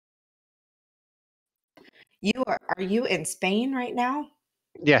Are you in Spain right now?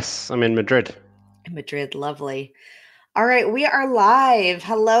 Yes, I'm in Madrid. In Madrid, lovely. All right, we are live.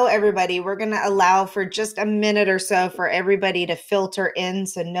 Hello, everybody. We're going to allow for just a minute or so for everybody to filter in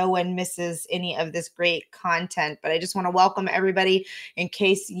so no one misses any of this great content. But I just want to welcome everybody in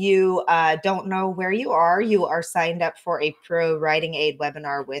case you don't know where you are. You are signed up for a Pro Writing Aid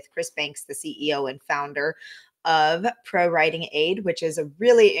webinar with Chris Banks, the CEO and founder of Pro Writing Aid, which is a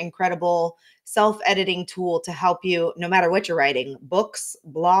really incredible self-editing tool to help you no matter what you're writing, books,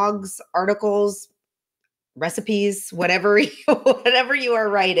 blogs, articles, recipes, whatever whatever you are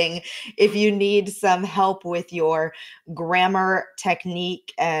writing. If you need some help with your grammar,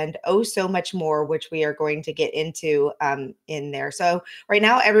 technique, and oh so much more, which we are going to get into in there. So right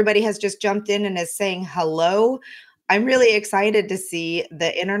now everybody has just jumped in and is saying hello. I'm really excited to see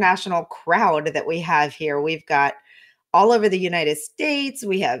the international crowd that we have here. We've got all over the United States,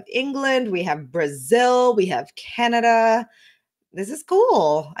 we have England, we have Brazil, we have Canada. This is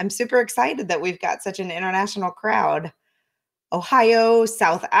cool. I'm super excited that we've got such an international crowd. Ohio,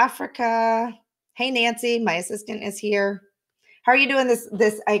 South Africa. Hey, Nancy, my assistant is here. How are you doing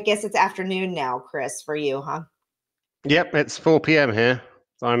this I guess it's afternoon now, Chris, for you, huh? Yep, it's 4 p.m. here.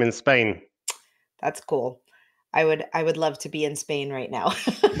 So I'm in Spain. That's cool. I would love to be in Spain right now.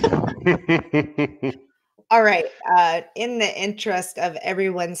 All right. In the interest of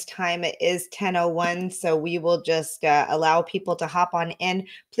everyone's time, it is 10:01, so we will just allow people to hop on in.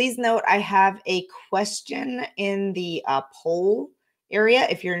 Please note, I have a question in the poll area.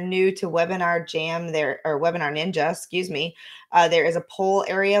 If you're new to Webinar Jam there, or Webinar Ninja, excuse me, there is a poll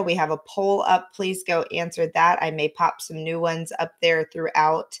area. We have a poll up. Please go answer that. I may pop some new ones up there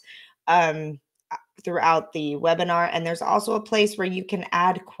um, throughout the webinar. And there's also a place where you can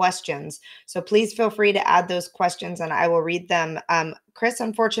add questions. So please feel free to add those questions and I will read them. Chris,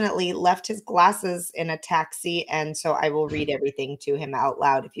 unfortunately, left his glasses in a taxi. And so I will read everything to him out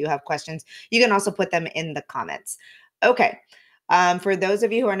loud. If you have questions, you can also put them in the comments. Okay. For those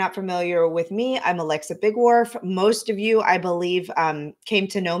of you who are not familiar with me, I'm Alexa Bigwarf. Most of you, I believe, came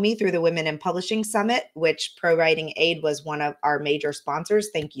to know me through the Women in Publishing Summit, which Pro Writing Aid was one of our major sponsors.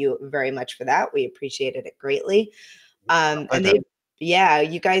 Thank you very much for that. We appreciated it greatly. And they, yeah,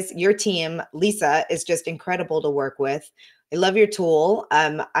 you guys, your team, Lisa, is just incredible to work with. I love your tool.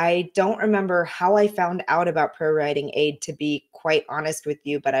 I don't remember how I found out about Pro Writing Aid, to be quite honest with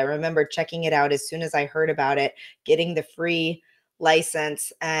you, but I remember checking it out as soon as I heard about it, getting the free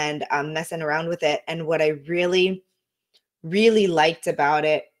license and messing around with it. And what I really, really liked about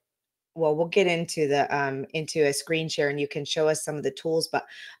it, well, we'll get into the into a screen share and you can show us some of the tools, but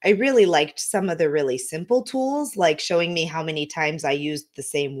I really liked some of the really simple tools, like showing me how many times I used the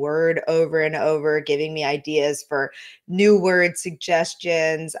same word over and over, giving me ideas for new word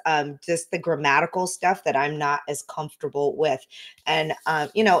suggestions, just the grammatical stuff that I'm not as comfortable with. And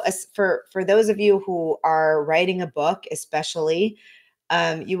you know, as for those of you who are writing a book, especially,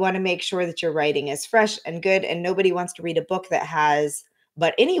 you want to make sure that your writing is fresh and good, and nobody wants to read a book that has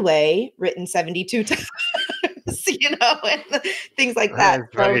 "but anyway" written 72 times, you know, and things like That that. is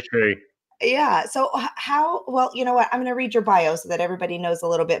So very true. yeah. So how, well, you know what? I'm going to read your bio so that everybody knows a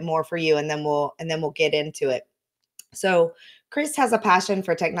little bit more for you, and then we'll get into it. So, Chris has a passion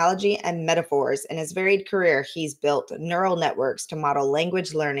for technology and metaphors. In his varied career, he's built neural networks to model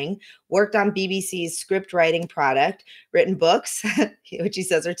language learning, worked on BBC's script writing product, written books, which he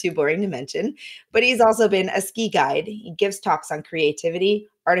says are too boring to mention, but he's also been a ski guide. He gives talks on creativity,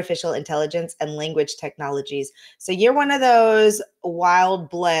 artificial intelligence, and language technologies. So, you're one of those wild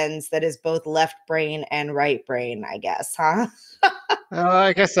blends that is both left brain and right brain, I guess, huh?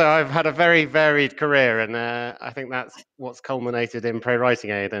 I guess so. I've had a very varied career, and I think that's what's culminated in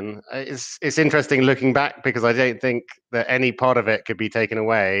ProWritingAid. And it's interesting looking back because I don't think that any part of it could be taken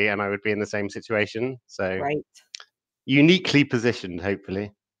away, and I would be in the same situation. So Right. uniquely positioned,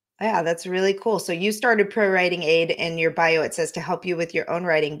 hopefully. Yeah, that's really cool. So you started Pro Writing Aid. In your bio, it says to help you with your own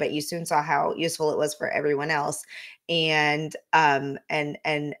writing, but you soon saw how useful it was for everyone else. And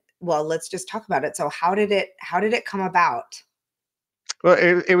well, let's just talk about it. So how did it come about? Well,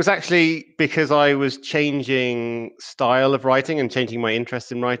 it was actually because I was changing style of writing and changing my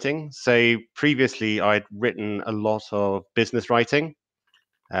interest in writing. So previously, I'd written a lot of business writing.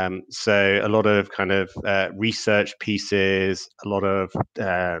 So a lot of kind of research pieces, a lot of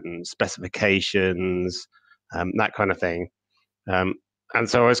specifications, that kind of thing. Um, and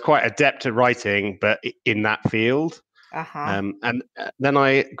so I was quite adept at writing, but in that field. Uh-huh. And then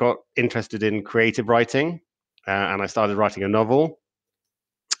I got interested in creative writing, and I started writing a novel.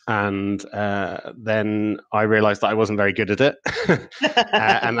 And then I realized that I wasn't very good at it.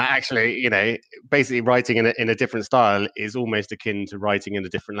 And that actually, basically writing in a different style is almost akin to writing in a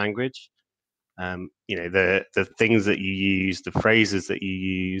different language. The things that you use, the phrases that you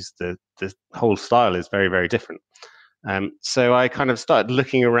use, the whole style is very, very different. So I kind of started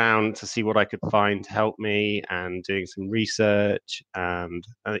looking around to see what I could find to help me, and doing some research. And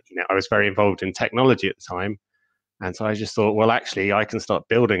I was very involved in technology at the time, and so I just thought, well, actually, I can start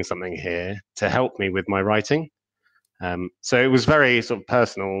building something here to help me with my writing. So it was very sort of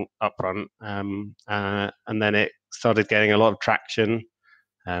personal upfront, and then it started getting a lot of traction.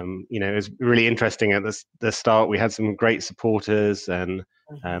 It was really interesting at the start. We had some great supporters, and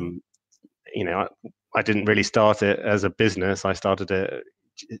Mhm. um, I didn't really start it as a business. I started it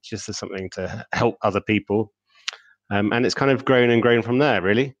just as something to help other people, and it's kind of grown and grown from there,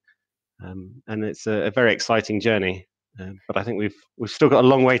 really. And it's a very exciting journey. But I think we've still got a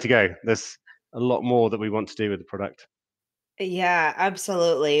long way to go. There's a lot more that we want to do with the product. Yeah,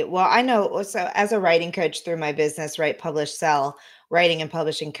 absolutely. Well, I know, so as a writing coach through my business, Write, Publish, Sell, writing and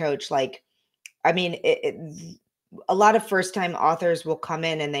publishing coach, like, I mean, a lot of first time authors will come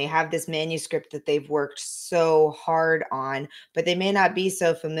in and they have this manuscript that they've worked so hard on, but they may not be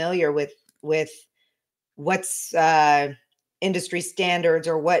so familiar with what's industry standards,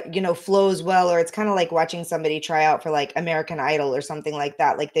 or what flows well, or it's kind of like watching somebody try out for like American Idol or something like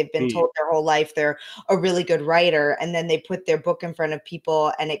that. Like they've been Mm. told their whole life they're a really good writer, and then they put their book in front of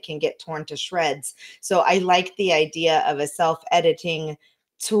people and it can get torn to shreds. So I like the idea of a self-editing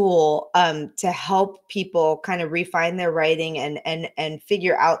tool, to help people kind of refine their writing and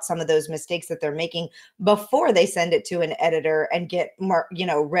figure out some of those mistakes that they're making before they send it to an editor and get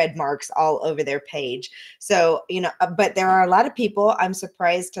red marks all over their page. So, but there are a lot of people, I'm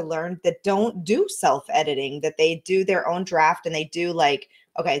surprised to learn, that don't do self-editing, that they do their own draft, and they do like,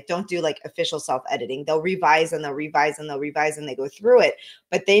 okay, don't do like official self-editing. They'll revise and they'll revise and they'll revise and they go through it,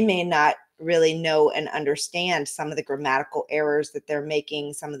 but they may not really know and understand some of the grammatical errors that they're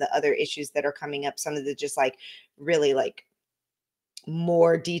making, some of the other issues that are coming up, some of the just like really like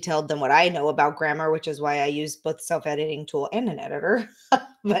more detailed than what I know about grammar, which is why I use both self-editing tool and an editor.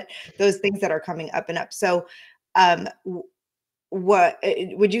 But those things that are coming up and up. So, um, what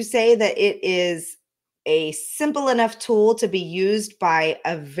would you say that it is a simple enough tool to be used by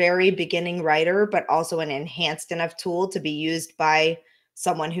a very beginning writer, but also an enhanced enough tool to be used by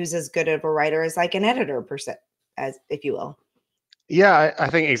someone who's as good of a writer as like an editor per se, as if you will? Yeah, I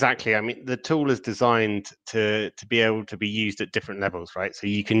think exactly. I mean, the tool is designed to be able to be used at different levels, right? So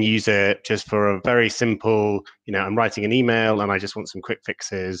you can use it just for a very simple, I'm writing an email and I just want some quick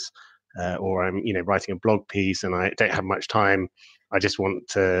fixes, or I'm, writing a blog piece and I don't have much time. I just want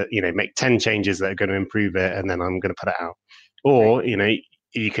to, make 10 changes that are going to improve it, and then I'm going to put it out. Right. Or,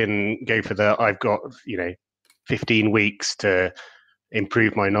 you can go for I've got, 15 weeks to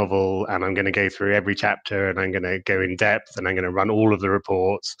improve my novel, and I'm going to go through every chapter, and I'm going to go in depth, and I'm going to run all of the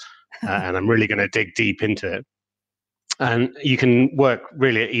reports, and I'm really going to dig deep into it. And you can work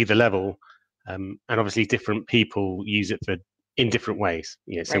really at either level, and obviously different people use it for in different ways.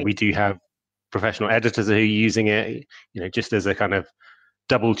 So Right. we do have professional editors who are using it, just as a kind of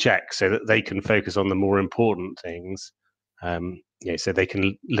double check, so that they can focus on the more important things. So they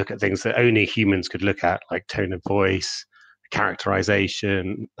can look at things that only humans could look at, like tone of voice,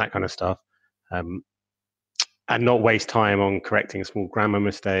 characterization, that kind of stuff, um, and not waste time on correcting small grammar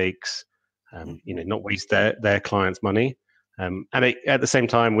mistakes. Mhm. Not waste their clients' money. At the same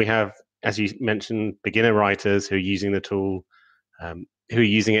time, we have, as you mentioned, beginner writers who are using the tool, who are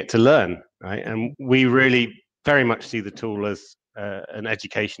using it to learn, right? And we really very much see the tool as an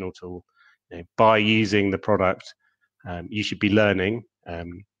educational tool. By using the product, you should be learning,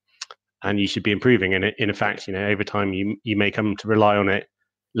 and you should be improving. And in fact, over time, you may come to rely on it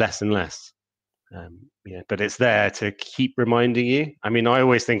less and less. But it's there to keep reminding you. I mean, I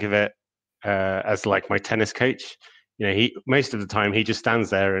always think of it as like my tennis coach. He most of the time he just stands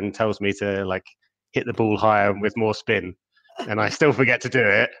there and tells me to like hit the ball higher with more spin, and I still forget to do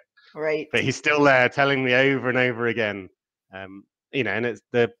it. Right. But he's still there telling me over and over again. Um, and it's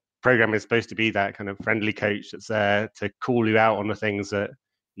the program is supposed to be that kind of friendly coach that's there to call you out on the things that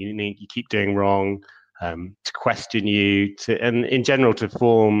you keep doing wrong, to question you, and in general to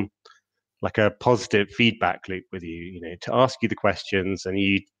form like a positive feedback loop with you, to ask you the questions and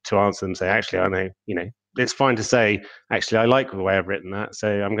you to answer them, say, actually, I know, it's fine to say, actually, I like the way I've written that,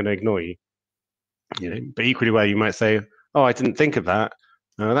 so I'm going to ignore you, but equally well, you might say, oh, I didn't think of that.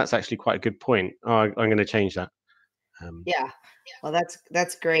 That's actually quite a good point. Oh, I'm going to change that. Um, Yeah. Well,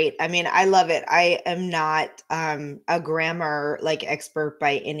 that's great. I mean, I love it. I am not a grammar like expert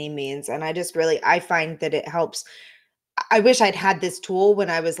by any means, and I just really I find that it helps. I wish I'd had this tool when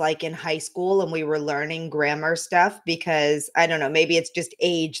I was like in high school and we were learning grammar stuff, because I don't know, maybe it's just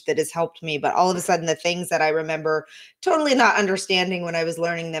age that has helped me, but all of a sudden the things that I remember totally not understanding when I was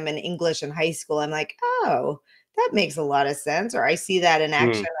learning them in English in high school, I'm like, "Oh, that makes a lot of sense," or I see that in mm.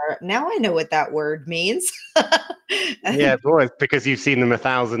 action, or now I know what that word means. Yeah, well, it's because you've seen them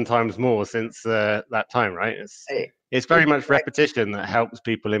 1,000 times more since that time, right? It's very much Exactly. repetition that helps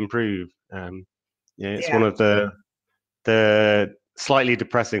people improve. It's one Yeah. of the slightly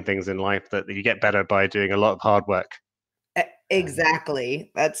depressing things in life, that you get better by doing a lot of hard work. Um,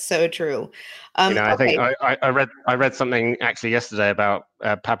 Exactly. That's so true. I think Okay. I read something actually yesterday about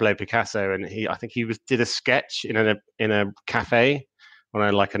Pablo Picasso, and I think he did a sketch in a cafe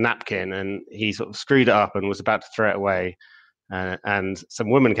on like a napkin, and he sort of screwed it up and was about to throw it away. And some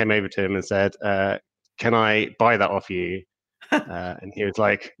woman came over to him and said, "Can I buy that off you?" And he was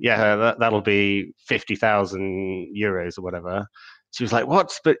like, "Yeah, that'll be 50,000 euros or whatever." She was like,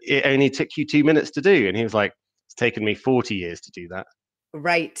 "What? But it only took you 2 minutes to do." And he was like, "It's taken me 40 years to do that."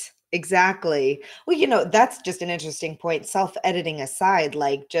 Right. Exactly. Well, that's just an interesting point. Self-editing aside,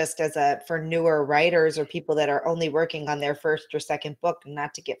 like just as a for newer writers or people that are only working on their first or second book,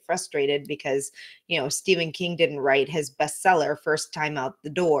 not to get frustrated because, Stephen King didn't write his bestseller first time out the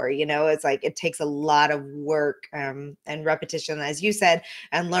door. It's like it takes a lot of work and repetition, as you said,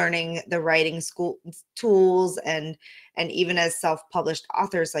 and learning the writing school tools and even as self-published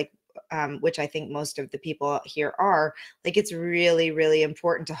authors, like which I think most of the people here are, like it's really, really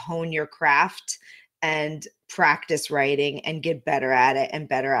important to hone your craft and practice writing and get better at it and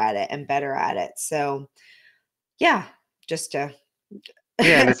better at it and better at it. So, yeah, just to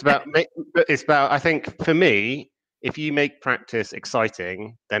Yeah, and it's about. I think for me, if you make practice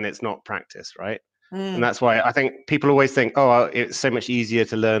exciting, then it's not practice, right? And Mm, that's why I think people always think, "Oh, it's so much easier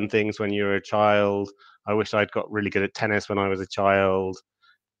to learn things when you're a child. I wish I'd got really good at tennis when I was a child."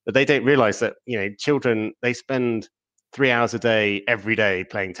 But they don't realize that children, they spend 3 hours a day every day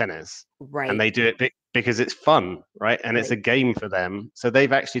playing tennis, and right, they do it because it's fun, right? And it's right, a game for them. So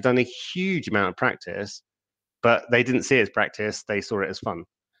they've actually done a huge amount of practice, but they didn't see it as practice. They saw it as fun.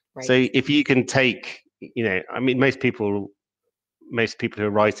 right, So if you can take, I mean, most people who are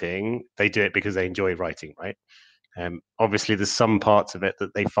writing, they do it because they enjoy writing, right? Obviously, there's some parts of it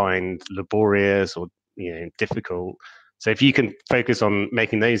that they find laborious or difficult. So if you can focus on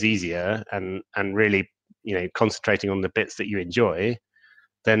making those easier and really concentrating on the bits that you enjoy,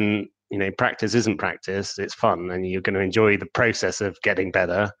 then practice isn't practice. It's fun, and you're going to enjoy the process of getting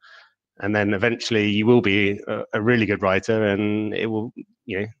better. And then eventually, you will be a really good writer, and it will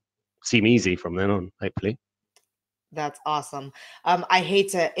seem easy from then on, hopefully. That's awesome. I hate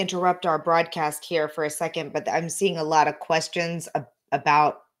to interrupt our broadcast here for a second, but I'm seeing a lot of questions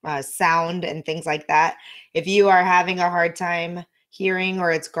about sound and things like that. If you are having a hard time hearing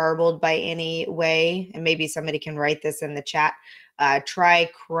or it's garbled by any way, and maybe somebody can write this in the chat, try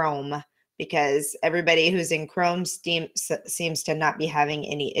Chrome, because everybody who's in Chrome seems to not be having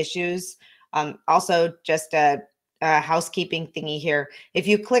any issues. Also, just a housekeeping thingy here. If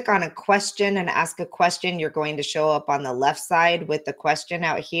you click on a question and ask a question, you're going to show up on the left side with the question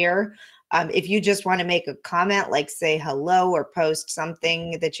out here. If you just want to make a comment, like say hello or post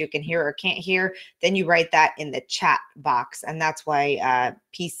something that you can hear or can't hear, then you write that in the chat box. And that's why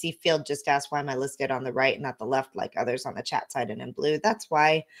PC Field just asked, why am I listed on the right, not the left, like others on the chat side and in blue? That's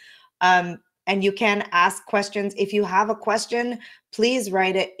why. And you can ask questions. If you have a question, please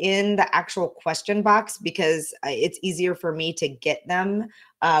write it in the actual question box, because it's easier for me to get them.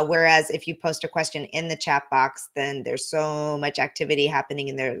 Whereas if you post a question in the chat box, then there's so much activity happening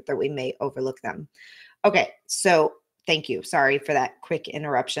in there that we may overlook them. Okay, so thank you. Sorry for that quick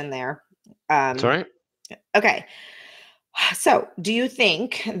interruption there. It's all Um, right. okay, so do you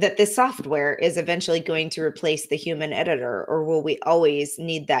think that this software is eventually going to replace the human editor, or will we always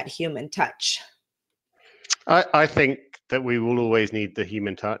need that human touch? I think that we will always need the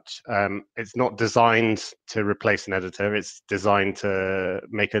human touch. It's not designed to replace an editor. It's designed to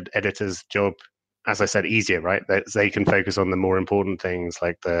make an editor's job, as I said, easier, right? That they can focus on the more important things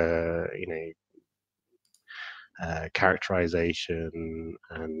like the, characterization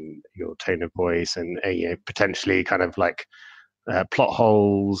and your tone of voice, and potentially kind of like plot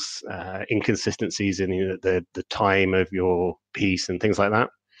holes, inconsistencies in the time of your piece and things like that,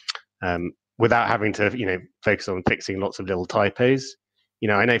 without having to focus on fixing lots of little typos.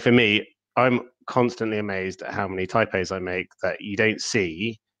 I know for me, I'm constantly amazed at how many typos I make that you don't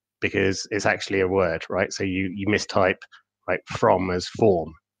see, because it's actually a word, right? So you mistype like from as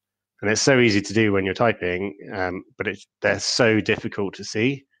form, and it's so easy to do when you're typing, but they're so difficult to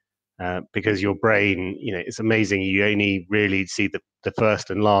see because your brain, it's amazing. You only really see the first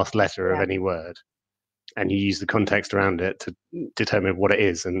and last letter of Yeah. any word, and you use the context around it to determine what it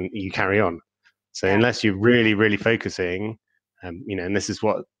is, and you carry on. So Yeah. unless you're really, really focusing, and this is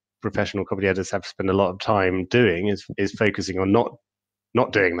what professional copy editors have to spend a lot of time doing is focusing on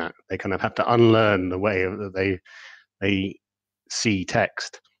not doing that. They kind of have to unlearn the way that they see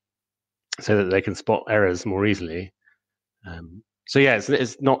text so that they can spot errors more easily. So yeah,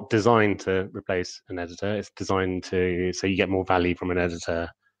 it's not designed to replace an editor. It's designed so you get more value from an editor,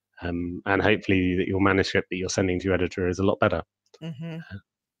 and hopefully that your manuscript that you're sending to your editor is a lot better. Hmm.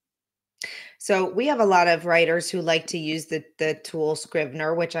 So we have a lot of writers who like to use the tool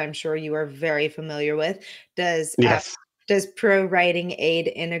Scrivener, which I'm sure you are very familiar with. Does uh, Yes, does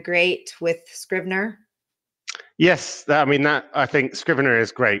ProWritingAid integrate with Scrivener? yes. I mean that I think Scrivener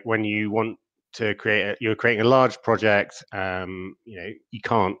is great when you want to you're creating a large project. You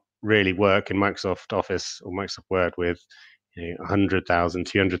can't really work in Microsoft Office or Microsoft Word with 100,000,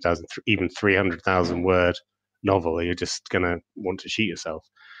 200,000, even 300,000 word novel. You're just gonna want to shoot yourself.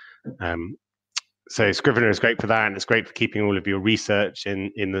 Um, so Scrivener is great for that, and it's great for keeping all of your research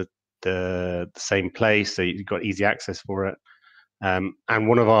in the same place, so you've got easy access for it. And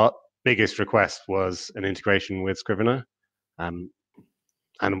one of our biggest requests was an integration with Scrivener. Um,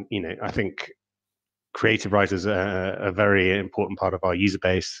 and I think creative writers are a very important part of our user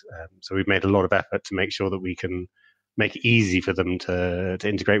base. So we've made a lot of effort to make sure that we can make it easy for them to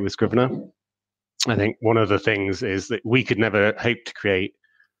integrate with Scrivener. I think one of the things is that we could never hope to create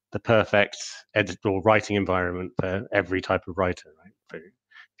the perfect editable writing environment for every type of writer, right?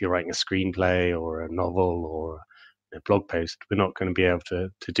 If you're writing a screenplay or a novel or a blog post, we're not going to be able to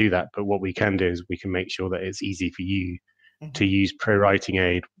do that. But what we can do is we can make sure that it's easy for you to Hmm. use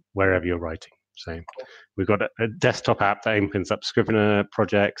ProWritingAid wherever you're writing. So we've got a desktop app that opens up Scrivener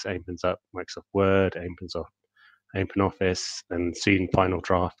projects, opens up Microsoft Word, opens up OpenOffice, and soon Final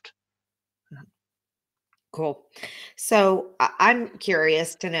Draft. Cool. So I'm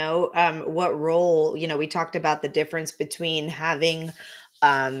curious to know what role, we talked about the difference between having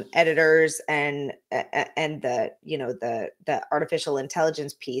editors and the artificial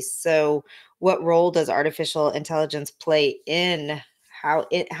intelligence piece. So what role does artificial intelligence play in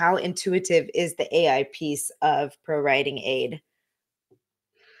how intuitive is the AI piece of ProWritingAid?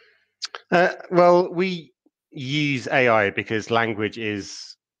 Well, we use AI because language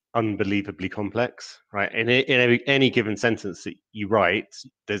is unbelievably complex, right? In any given sentence that you write,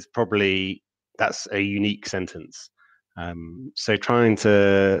 there's probably that's a unique sentence. So trying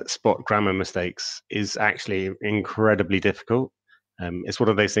to spot grammar mistakes is actually incredibly difficult. It's one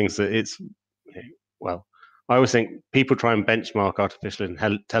of those things that well, I always think people try and benchmark artificial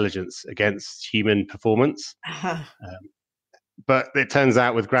intelligence against human performance. Um, but it turns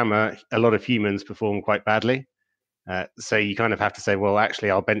out with grammar, a lot of humans perform quite badly. So you kind of have to say, well, actually,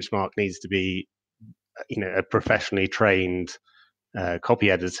 our benchmark needs to be, a professionally trained copy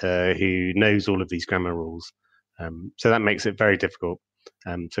editor who knows all of these grammar rules. So that makes it very difficult.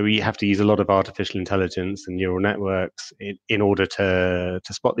 So we have to use a lot of artificial intelligence and neural networks in order to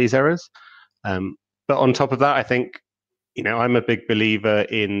spot these errors. But on top of that, I think I'm a big believer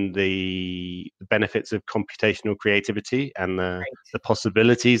in the benefits of computational creativity and the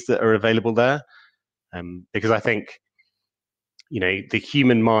possibilities that are available there. Because I think, the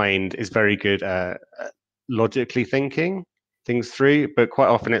human mind is very good at logically thinking things through, but quite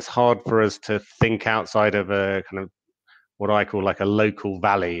often it's hard for us to think outside of a kind of what I call like a local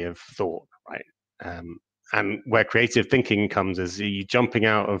valley of thought, right? Um, and where creative thinking comes is you jumping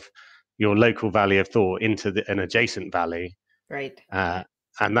out of your local valley of thought into an adjacent valley, Right. uh,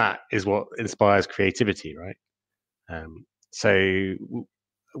 and that is what inspires creativity, right? So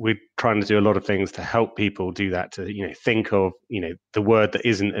we're trying to do a lot of things to help people do that. To think of the word that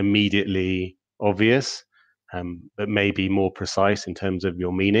isn't immediately obvious, but maybe more precise in terms of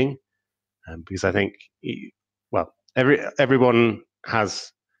your meaning. Because I think, well, everyone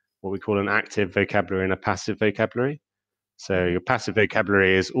has what we call an active vocabulary and a passive vocabulary. So Mhm. your passive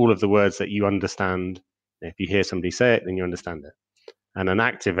vocabulary is all of the words that you understand. If you hear somebody say it, then you understand it. And an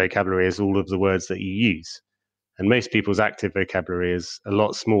active vocabulary is all of the words that you use. And most people's active vocabulary is a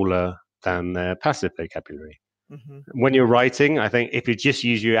lot smaller than their passive vocabulary. Mhm. When you're writing, I think if you just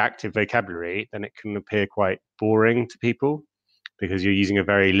use your active vocabulary, then it can appear quite boring to people because you're using a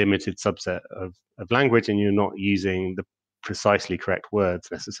very limited subset of language and you're not using the precisely correct words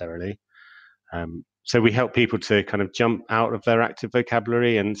necessarily. so we help people to kind of jump out of their active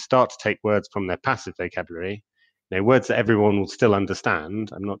vocabulary and start to take words from their passive vocabulary. Words that everyone will still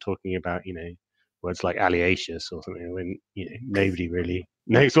understand. I'm not talking about, words like alliaceous or something when nobody really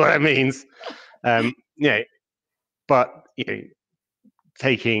knows what it means. But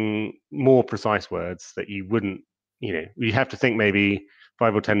taking more precise words that you wouldn't, you have to think maybe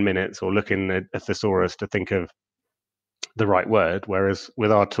 5 or 10 minutes or look in a thesaurus to think of the right word. Whereas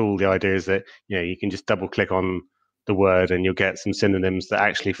with our tool, the idea is that you can just double click on the word and you'll get some synonyms that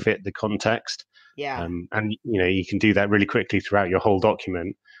actually fit the context. Yeah. And you can do that really quickly throughout your whole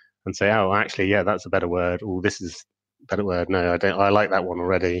document and say, oh, actually, yeah, that's a better word. Oh, this is a better word. No, I don't. I like that one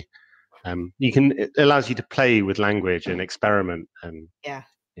already. It allows you to play with language and experiment, and Yeah.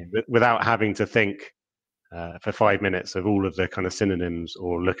 without having to think for 5 minutes of all of the kind of synonyms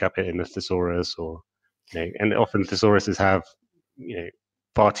or look up it in the thesaurus or and often thesauruses have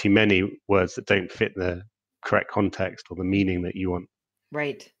far too many words that don't fit the correct context or the meaning that you want.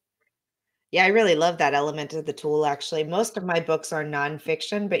 Right. Yeah, I really love that element of the tool, actually. Most of my books are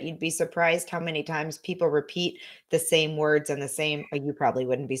nonfiction, but you'd be surprised how many times people repeat the same words and the same, you probably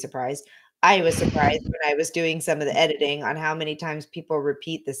wouldn't be surprised. I was surprised when I was doing some of the editing on how many times people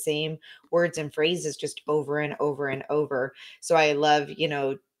repeat the same words and phrases just over and over and over. So I love,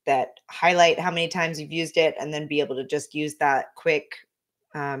 that highlight how many times you've used it and then be able to just use that quick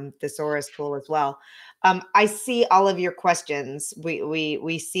thesaurus tool as well. I see all of your questions.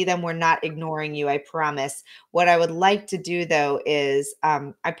 We see them. We're not ignoring you, I promise. What I would like to do though is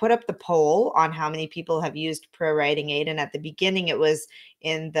I put up the poll on how many people have used ProWritingAid, and at the beginning it was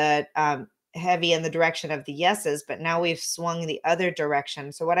in the heavy in the direction of the yeses, but now we've swung the other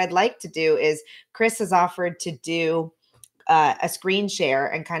direction. So what I'd like to do is Chris has offered to do a screen share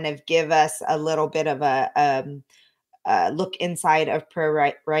and kind of give us a little bit of a look inside of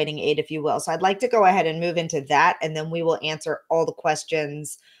ProWritingAid, if you will. So I'd like to go ahead and move into that, and then we will answer all the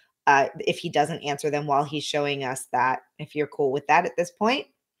questions if he doesn't answer them while he's showing us that, if you're cool with that at this point.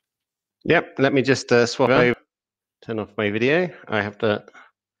 Yep, let me just swap over, turn off my video. I have to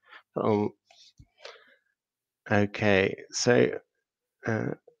put on. Okay, so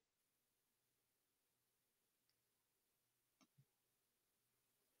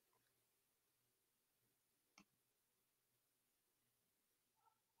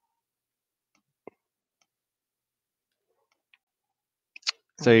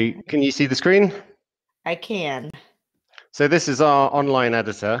so can you see the screen? I can. So this is our online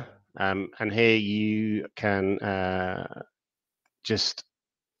editor, and here you can just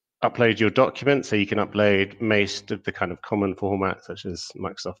upload your document. So you can upload most of the kind of common formats, such as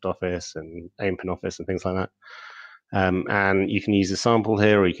Microsoft Office and OpenOffice and things like that. And you can use a sample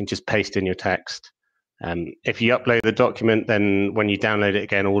here, or you can just paste in your text. If you upload the document, then when you download it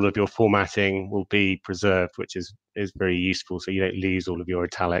again, all of your formatting will be preserved, which is very useful. So you don't lose all of your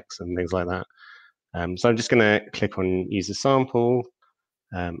italics and things like that. So I'm just going to click on use a sample.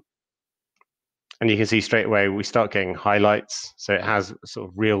 And you can see straight away we start getting highlights. So it has sort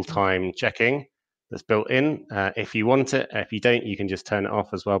of real-time checking that's built in. If you want it, if you don't, you can just turn it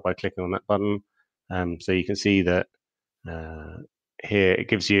off as well by clicking on that button. So you can see that here it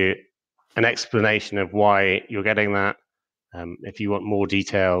gives you an explanation of why you're getting that. If you want more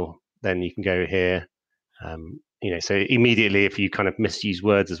detail, then you can go here. So immediately, if you kind of misuse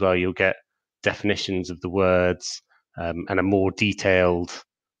words as well, you'll get definitions of the words and a more detailed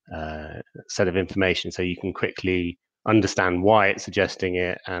set of information, so you can quickly understand why it's suggesting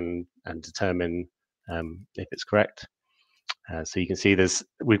it and determine if it's correct. So you can see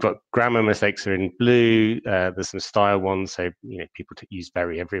we've got grammar mistakes are in blue. There's some style ones, so people use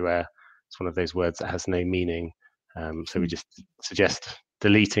very everywhere. It's one of those words that has no meaning. So we just suggest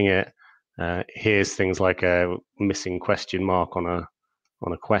deleting it. Here's things like a missing question mark on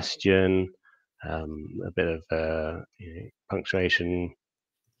a question, a bit of punctuation.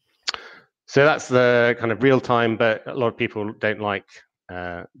 So that's the kind of real time, but a lot of people don't like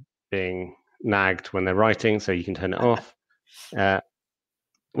being nagged when they're writing, so you can turn it off. A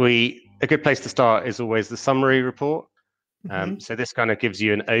good place to start is always the summary report. So this kind of gives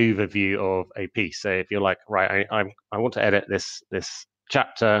you an overview of a piece. So if you're like, right, I want to edit this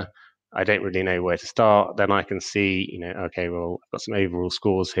chapter, I don't really know where to start, then I can see, okay, well, I've got some overall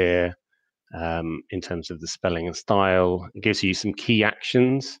scores here in terms of the spelling and style. It gives you some key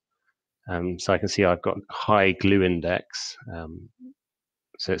actions. So I can see I've got high glue index.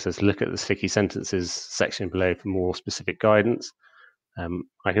 So it says, look at the sticky sentences section below for more specific guidance.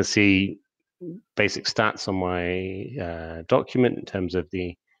 I can see basic stats on my document in terms of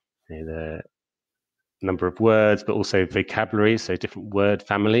the number of words, but also vocabulary, so different word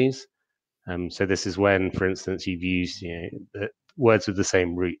families. So this is when, for instance, you've used words with the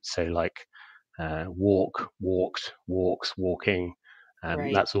same root. So like walk, walked, walks, walking.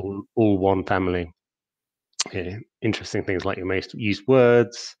 Right. That's all one family. Interesting things like your most used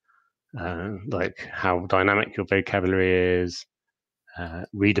words, like how dynamic your vocabulary is,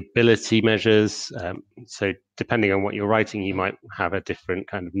 readability measures. So depending on what you're writing, you might have a different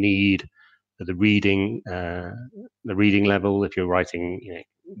kind of need for the reading level. If you're writing,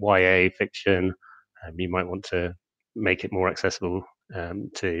 YA fiction, you might want to make it more accessible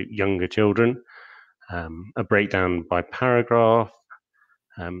to younger children. A breakdown by paragraph.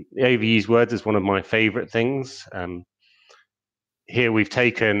 The overused words is one of my favorite things. Here we've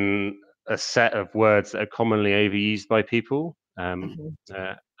taken a set of words that are commonly overused by people, Hmm.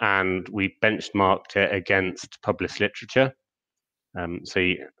 and we benchmarked it against published literature.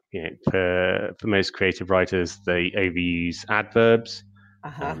 So, for most creative writers, they overuse adverbs.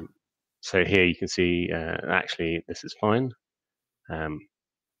 Uh-huh. Um, so here you can see, actually, this is fine. Um,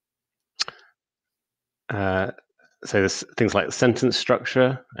 uh, so there's things like sentence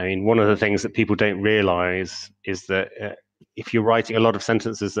structure. I mean, one of the things that people don't realize is that if you're writing a lot of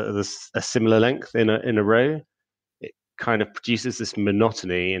sentences that are a similar length in a row, it kind of produces this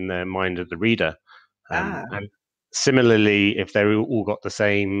monotony in the mind of the reader. Ah, And similarly, if they all got the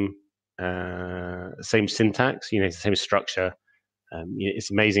same syntax, the same structure,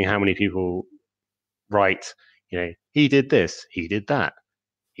 it's amazing how many people write, he did this, he did that,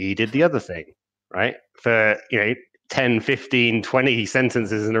 he did the other thing, right? For 10, 15, 20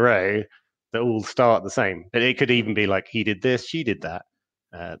 sentences in a row that all start the same. But it could even be like, he did this, she did that,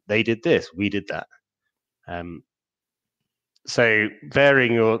 they did this, we did that. So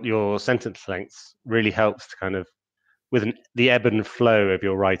varying your sentence lengths really helps to kind of with the ebb and flow of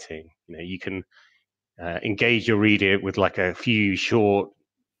your writing. You can engage your reader with like a few short,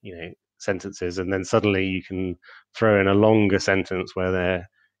 sentences, and then suddenly you can throw in a longer sentence where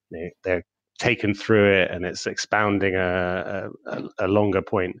they're taken through it and it's expounding a longer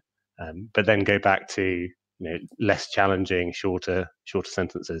point, but then go back to less challenging, shorter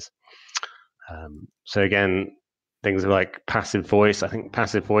sentences. So again, things like passive voice. I think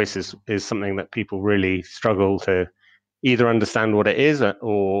passive voice is something that people really struggle to either understand what it is,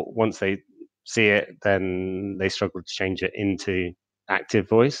 or once they see it, then they struggle to change it into active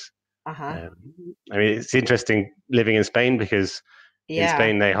voice. uh-huh. Um, I mean, it's interesting living in Spain because in Yeah.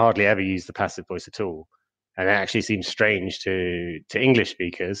 Spain they hardly ever use the passive voice at all, and it actually seems strange to English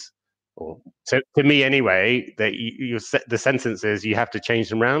speakers, or to me anyway, that the sentences you have to change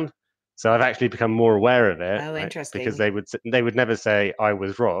them around. So I've actually become more aware of it, Oh, right? Because interesting. they would never say I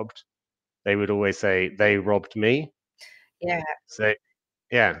was robbed. They would always say they robbed me. Yeah. So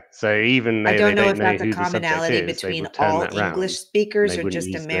yeah, so even I though they don't know don't if know that's a who the subject commonality is, they between would turn all that English round and speakers they or wouldn't just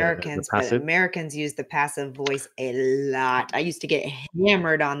use the Americans, but passive. Americans use the passive voice a lot. I used to get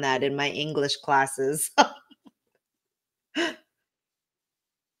hammered on that in my English classes.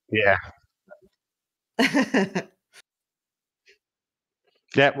 Yeah,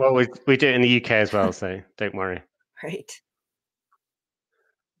 yeah. Well, we do it in the UK as well, so don't worry. Right.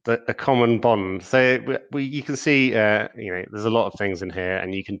 A common bond. So you can see, there's a lot of things in here,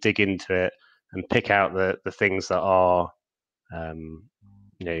 and you can dig into it and pick out the things that are, um,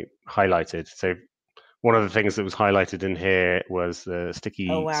 highlighted. So one of the things that was highlighted in here was the Oh, sticky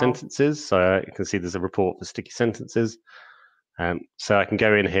wow. sentences. So you can see there's a report for sticky sentences. So I can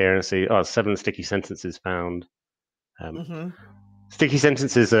go in here and see, 7 sticky sentences found. Um, Mhm. Sticky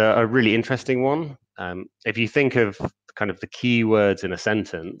sentences are a really interesting one. If you think of kind of the keywords in a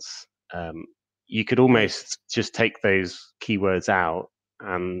sentence, um, you could Right. almost just take those keywords out,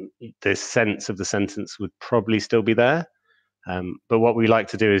 and the sense of the sentence would probably still be there. But what we like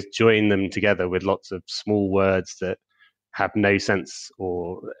to do is join them together with lots of small words that have no sense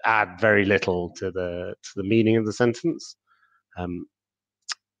or add very little to the meaning of the sentence. Um,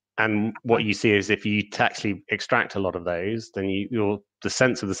 and what you see is if you actually extract a lot of those, then the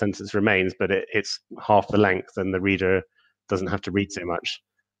sense of the sentence remains, but it's half the length, and the reader doesn't have to read so much.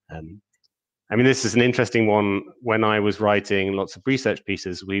 Um, I mean, this is an interesting one. When I was writing lots of research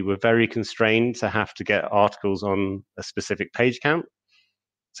pieces, we were very constrained to have to get articles on a specific page count.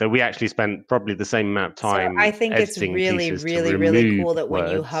 So we actually spent probably the same amount of So I time think it's editing really, pieces to really, really remove cool that when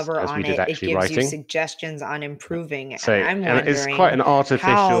you words hover as we on did it, it actually gives you writing. suggestions on improving. And So, I'm and it's quite wondering an how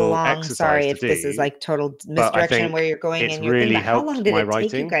artificial long, exercise sorry to if this is do, like total but I misdirection where think you're going it's in your thing, really but how long helped did my it take you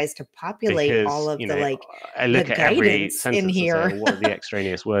writing guys to populate all because of the like I the look at every guidance in sentence and say, here? well, what are the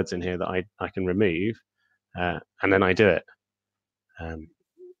extraneous words in here that I can remove, and then I do it. Um,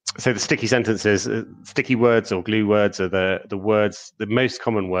 so the sticky words or glue words are the words, the most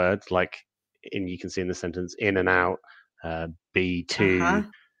common words like in, you can see in the sentence, in and out, be to,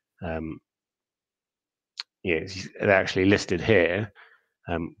 they're actually listed here,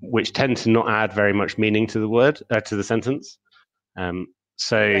 which tend to not add very much meaning to the word, to the sentence.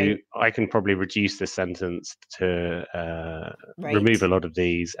 So Right. I can probably reduce this sentence to remove Right. a lot of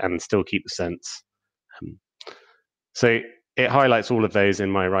these and still keep the sense. So it highlights all of those in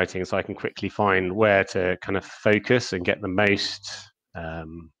my writing, so I can quickly find where to kind of focus and get the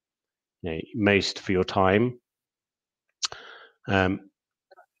most for your time. Right.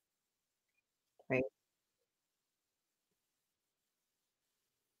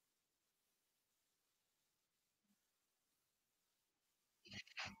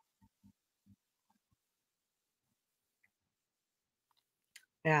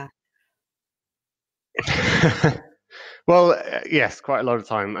 Yeah. Well, yes, quite a lot of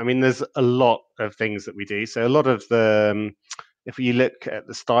time. I mean, there's a lot of things that we do. So a lot of the, if you look at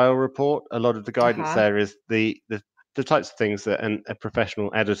the style report, a lot of the guidance there is the types of things that a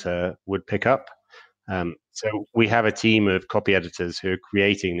professional editor would pick up. So we have a team of copy editors who are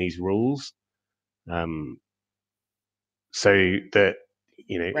creating these rules, so that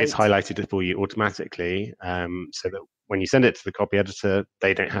it's Right. highlighted for you automatically, so that when you send it to the copy editor,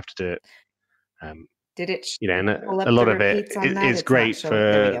 they don't have to do it. Did it And pull a up the lot of it repeats on that? is It's not great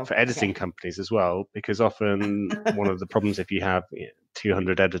showing. There we go. for editing Okay. companies as well, because often one of the problems, if you have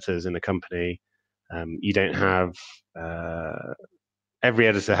 200 editors in a company, you don't have every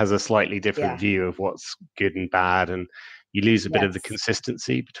editor has a slightly different Yeah. view of what's good and bad, and you lose a bit of the Yes.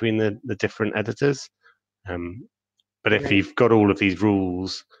 consistency between the different editors. But if Right. you've got all of these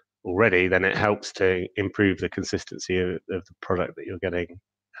rules already, then it helps to improve the consistency of the product that you're getting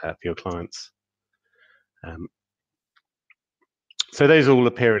for your clients. So those all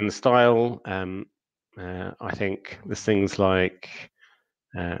appear in the style. I think there's things like,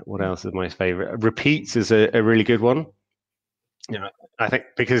 what else is my favorite? Repeats is a really good one. I think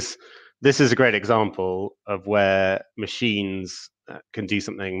because this is a great example of where machines can do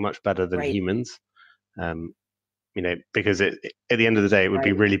something much better than Right. humans. Because at the end of the day, it would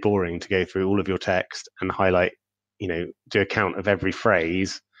be Right. really boring to go through all of your text and highlight, do a count of every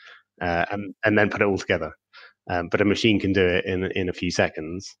phrase, and then put it all together. But a machine can do it in a few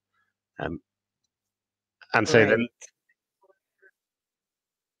seconds. And so Right. then,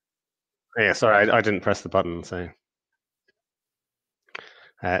 yeah, sorry, I didn't press the button. So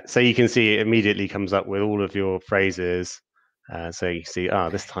you can see it immediately comes up with all of your phrases. So you see,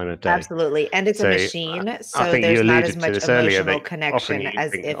 this time of day. Absolutely. And it's a So machine, I so think you there's not as alluded to much this earlier, that emotional often connection you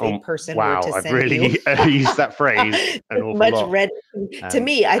as think, if a oh, person were wow, to I've send you really used that phrase an awful much lot. red. To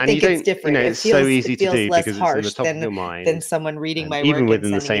me, I And you think it's don't, different. it's so It easy to feels do less because it's in the harsh top of your mind. than someone reading my Even work and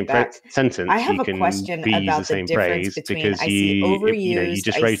within the sending same it back. I sentence, have you a can question reuse the about the same difference phrase between because I see you overused,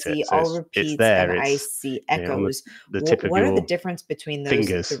 just I wrote it. see So all it's repeats, there. and I It's see on echoes. the tip of What are the your difference between those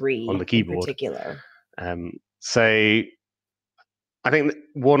fingers on the three in keyboard. particular? So I think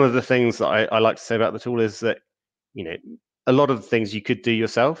one of the things that I like to say about the tool is that, a lot of the things you could do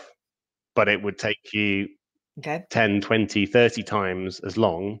yourself, but it would take you Okay. 10, 20, 30 times as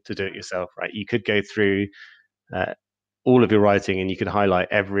long to do it yourself, right? You could go through all of your writing and you could highlight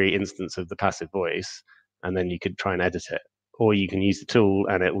every instance of the passive voice, and then you could try and edit it. Or you can use the tool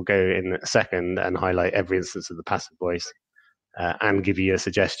and it will go in a second and highlight every instance of the passive voice, and give you a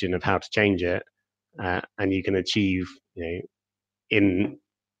suggestion of how to change it. And you can achieve, in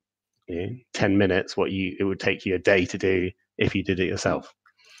 10 minutes what it would take you a day to do if you did it yourself.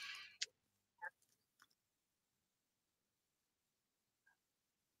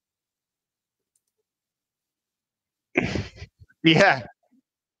 Yeah,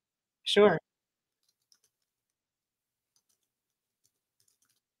 Sure.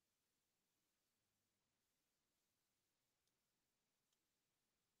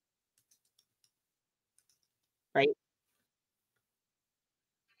 Right.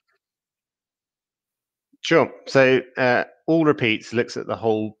 sure. So all repeats looks at the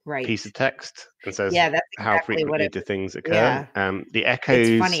whole Right. piece of text and says Yeah, that's how exactly what frequently it do things occur. yeah. The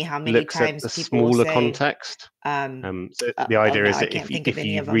It's funny echoes how many looks at times the people smaller say, context. um, So the oh, idea now is I that can't think of if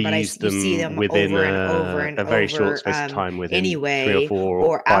any you of them, but reuse you see them them within over and over and a very short over, space of time, within 3 or anyway, 4 or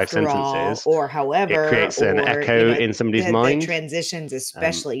or 5 after all, sentences, or it however, creates an or, echo in somebody's the mind. transitions Um,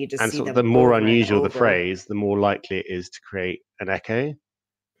 especially, you just and see so them the more over and unusual the over. phrase, the more likely it is to create an echo.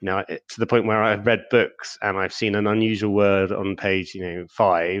 Now, to the point where I've read books and I've seen an unusual word on page,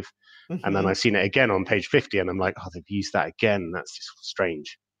 5, and then Mhm. I've seen it again on page 50, and I'm like, oh, they've used that again. That's just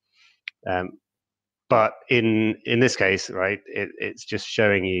strange. But in this case, right, it's just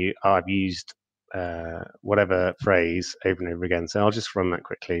showing you, I've used whatever phrase over and over again. So I'll just run that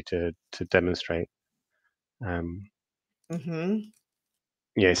quickly to demonstrate.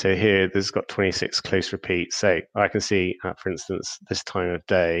 Yeah, so here this has got 26 close repeats. So I can see, for instance, this time of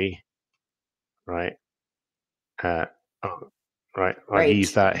day, right? Oh, right, I've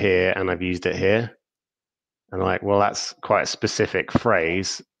used that here and I've used it here. And like, well, that's quite a specific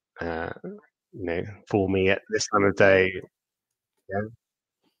phrase, for me at this time of day. Yeah.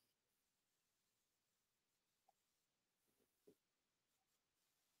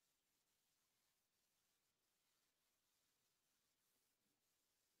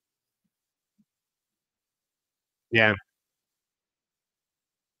 Yeah.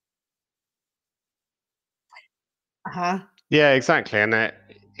 Yeah, exactly. And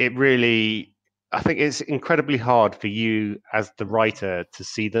it really, I think it's incredibly hard for you as the writer to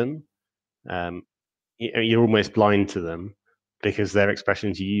see them. You're almost blind to them because they're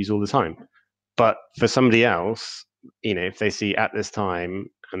expressions you use all the time. But for somebody else, if they see at this time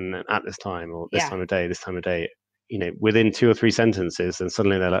and then at this time or this time of day, within 2 or 3 sentences, and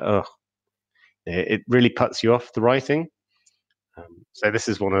suddenly they're like, oh, it really puts you off the writing. So this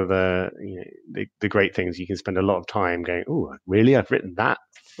is one of the great things. You can spend a lot of time going, oh, really? I've written that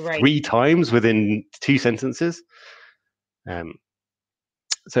 3 times within 2 sentences.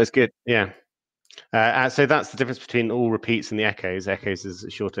 So it's good. Yeah. So that's the difference between all repeats and the echoes. Echoes is a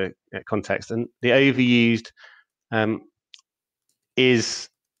shorter context, and the overused is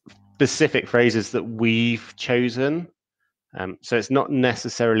specific phrases that we've chosen. So it's not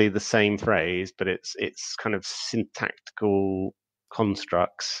necessarily the same phrase, but it's kind of syntactical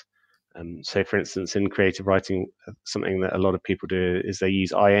constructs. So, for instance, in creative writing, something that a lot of people do is they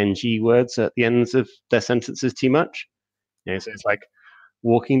use ing words at the ends of their sentences too much. So it's like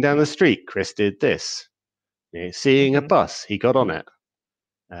walking down the street, Chris did this. Seeing a bus, he got on it.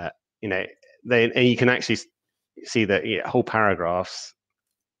 And you can actually see that whole paragraphs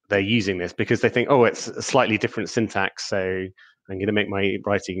they're using this because they think, oh, it's a slightly different syntax, so I'm going to make my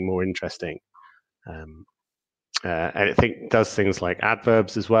writing more interesting. And I think does things like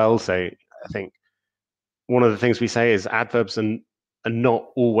adverbs as well. So I think one of the things we say is adverbs are not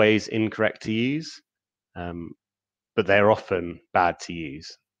always incorrect to use, but they're often bad to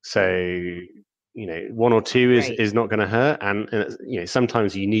use. So 1 or 2 is not going to hurt, and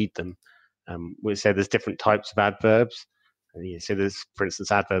sometimes you need them. We say there's different types of adverbs. So there's, for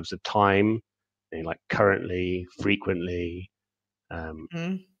instance, adverbs of time, like currently, frequently,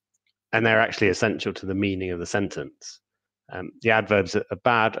 and they're actually essential to the meaning of the sentence. The adverbs that are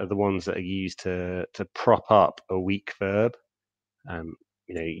bad are the ones that are used to prop up a weak verb.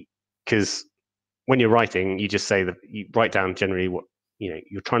 Because when you're writing, you just say that you write down generally what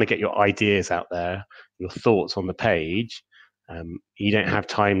you're trying to get your ideas out there, your thoughts on the page. You don't have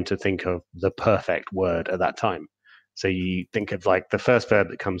time to think of the perfect word at that time. So you think of like the first verb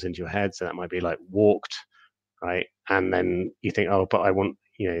that comes into your head. So that might be like walked, right? And then you think, oh, but I want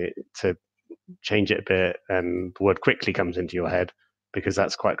to change it a bit, and the word quickly comes into your head because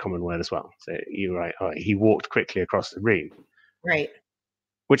that's quite a common word as well. So you write, oh, he walked quickly across the room,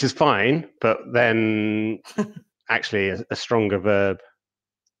 which is fine. But then actually, a stronger verb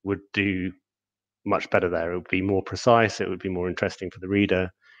would do much better there. It would be more precise. It would be more interesting for the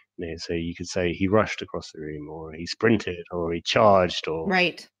reader. So you could say he rushed across the room, or he sprinted, or he charged, or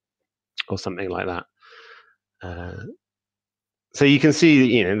something like that. So you can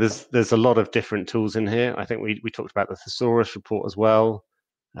see, there's a lot of different tools in here. I think we talked about the thesaurus report as well.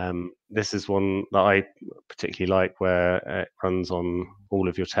 This is one that I particularly like, where it runs on all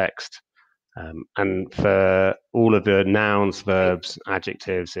of your text. And for all of the nouns, verbs,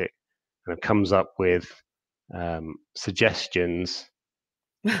 adjectives, it kind of comes up with suggestions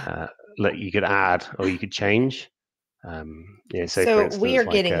that you could add or you could change. So for instance, we are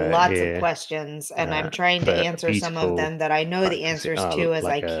like, getting lots here, of questions, and I'm trying to answer some of them that I know the answers to as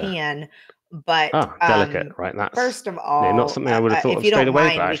I can. But delicate, right? That's first of not all, something I would have thought if of you straight don't away, but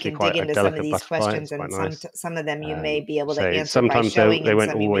mind, we actually can dig quite a into some of delicate these butterfly. It's questions, quite and nice. some of them you may be able to So answer by sometimes showing, they and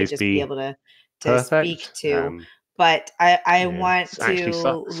won't some you may always just be be able to speak perfect. to. But I want It's actually to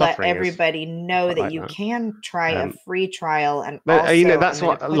let suffering is everybody know quite that like you that. can try a free trial, and But also that's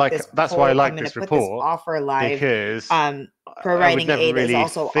what I'm why I going to like put this this offer live report, because I would never ProWritingAid is really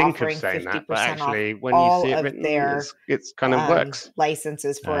also think of offering saying that, but 50% off actually, when you all see it of written, their it's kind of works.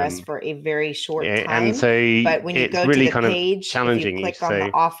 licenses for us for a very short And time. so But when you it's go to really the kind of page, if you challenging you to click on the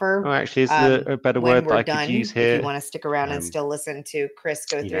say, oh, offer, actually, is there a better when word that we're I could use done, if you here? want to stick around and still listen to Chris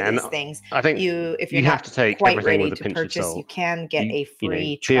go through And these things, I think if you're you have not to take quite everything ready with a to pinch of purchase, you salt. can get a You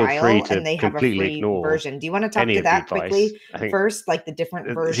free feel free trial, to and they have a completely free ignore version. Do you want to talk any to of the that advice. quickly I think first, like the different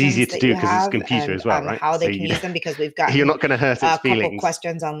it's easier versions to that do you because it's a have computer and as well, right? how So they can use them? Because we've you're gotten not going to hurt its a couple feelings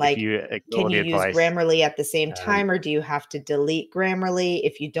questions on if like, you can ignore you the use advice. Grammarly at the same time, or do you have to delete Grammarly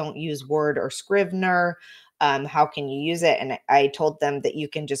if you don't use Word or Scrivener? How can you use it? And I told them that you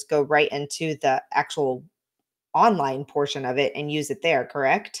can just go right into the actual online portion of it and use it there,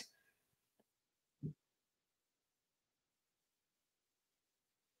 correct?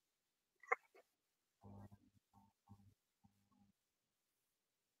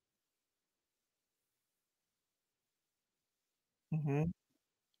 Mhm.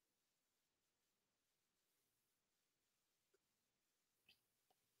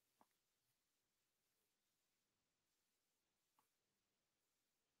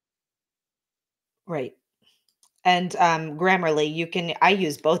 Right. And, Grammarly, I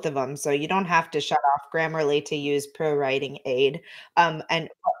use both of them, so you don't have to shut off Grammarly to use ProWritingAid. And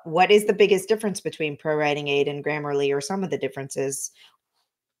what is the biggest difference between ProWritingAid and Grammarly, or some of the differences?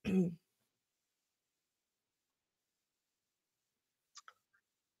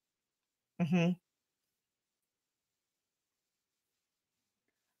 Mhm.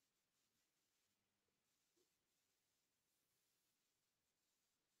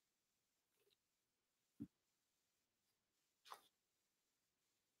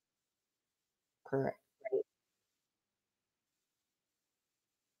 Correct.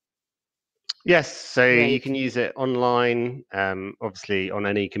 Yes, so you Right. can use it online. Obviously, on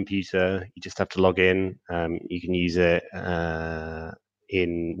any computer, you just have to log in. You can use it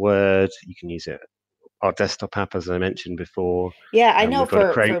in Word. You can use it our desktop app, as I mentioned before. Yeah, I know for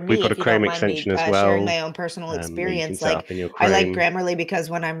We've me, got a if you don't Chrome mind me, extension as sharing well my own personal that you can experience, set like, up in your I like Chrome. Grammarly because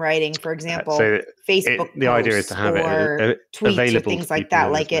when I'm writing, for example, So Facebook the idea is to posts have it or tweets or available to things like people that,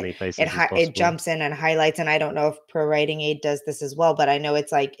 in as like, many places as it possible. jumps in and highlights, and I don't know if ProWritingAid does this as well, but I know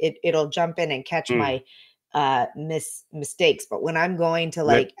it's like it'll jump in and catch Mm. my, mistakes. But when I'm going to, No,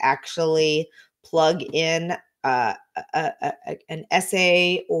 like, actually plug in, an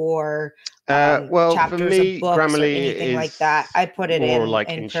essay or well, for chapters of me, books or Grammarly anything like is that, I put it more like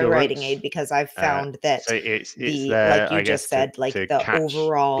in ProWritingAid insurance. because I've found that So it's the like there, you I guess, just said, like to the catch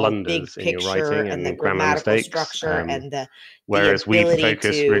overall big blunders in your picture writing and the and grammar grammatical mistakes. structure and the Whereas we ability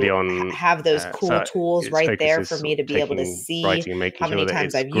focus really to on have those cool so tools its right focus there is for sort me of to be able to taking see writing and making how sure many that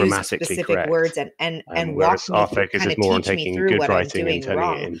times it's I've used grammatically specific correct. words and walk Whereas me our through, focus kind is of more on teach me taking through good what I'm writing and doing turning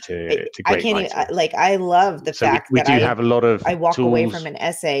it wrong. into I great can't even, writing. like, I love the So fact we that do have a lot of I walk away from tools an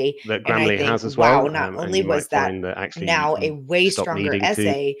essay that and I Grammarly think, has as wow, well, not and only you might was that find that actually now a you way stop stronger needing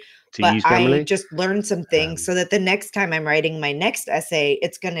essay, to but use I Grammarly. just learned some things Um, so that the next time I'm writing my next essay,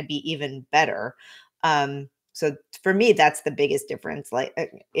 it's going to be even better. So for me, that's the biggest difference. Like,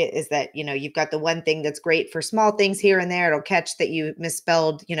 is that, you've got the one thing that's great for small things here and there. It'll catch that you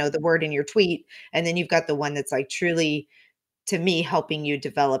misspelled, the word in your tweet, and then you've got the one that's like truly, to me, helping you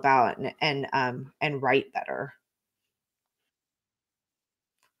develop out and write better.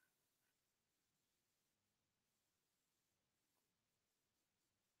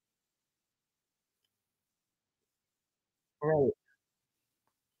 Right.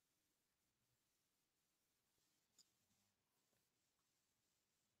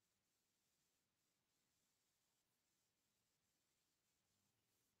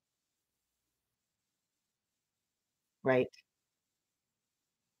 Right.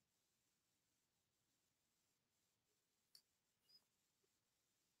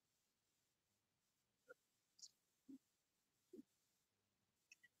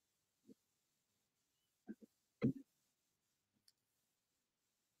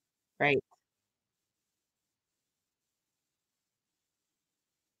 Right.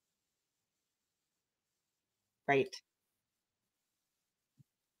 Right.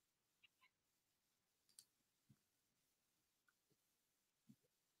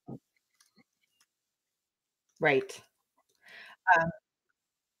 Right.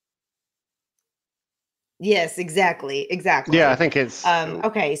 Yes, exactly, yeah, I exactly. think it's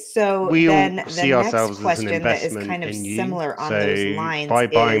Okay, so we all then the see next ourselves as an question that is investment kind of in you. similar on those So lines by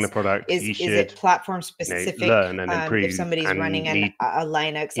buying the is product, you is should it platform specific? learn and If improve somebody's and running need a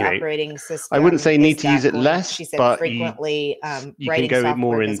Linux you know operating I wouldn't system, say need is to use that it going? less, She said but frequently you can writing go software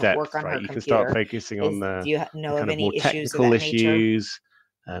more in doesn't work depth, on right? her You can start computer. focusing on Is Do you the know of kind of more any issues of technical that nature? issues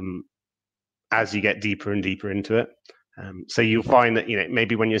um, as you get deeper and deeper into it. So you'll find that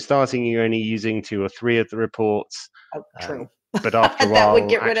maybe when you're starting, you're only using 2 or 3 of the reports. Oh, true. But after a That would while,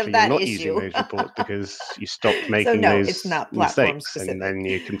 get rid of actually, you're that not using issue. those reports because you stopped So making no, it's those not platform mistakes, and specific. then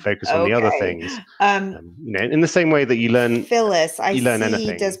you can focus on the other Okay. things. In the same way that Phyllis, I you learn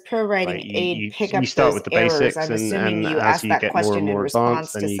see, does anything, right? ProWritingAid You pick you up start those with the errors? basics, I'm and assuming you as asked you that get more and question in more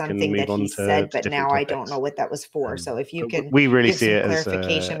advanced, response then to you can something move that he on said, to but different now I don't know topics. what that was for. So if you But can we really give see some it as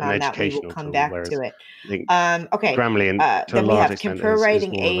clarification an on that, we will educational come tool, back whereas to it. I think Okay. Grammarly, and to a Then we large have, can extent, is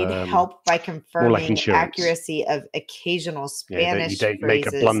more of ProWritingAid help by more like confirming insurance. accuracy of occasional That you Spanish don't make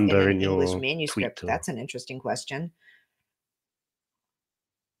a phrases in blunder an in English your tweet, manuscript? or That's an interesting question.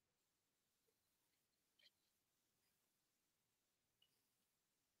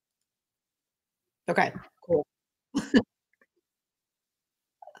 Okay, cool.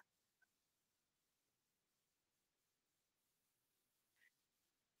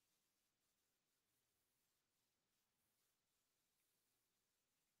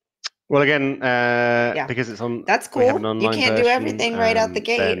 well, again, Yeah, because that's we have an cool. You online can't do version, everything right out the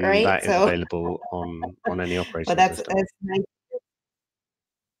gate, then right? that is So, available on any but operating system. that's nice.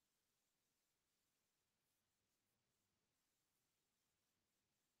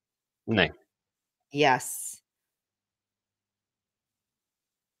 No. Yes,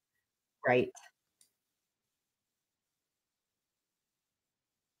 right,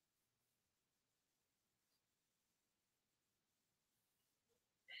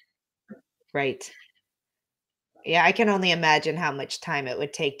 right. Yeah, I can only imagine how much time it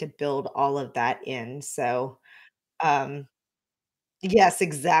would take to build all of that in. So, um, yes,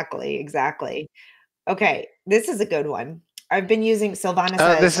 exactly, exactly. Okay, this is a good one. Silvana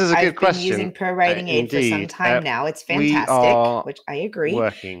This says, is a good I've been question. using ProWritingAid for some Indeed, time now. It's we fantastic, are which I agree.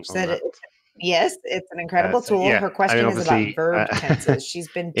 working She on said, that. yes, it's an incredible So tool. yeah, Her I mean, question is about obviously, verb tenses. She's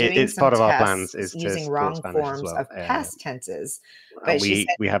been doing it's some part of our plans tests is to using support wrong Spanish as forms well, of past tenses, and but she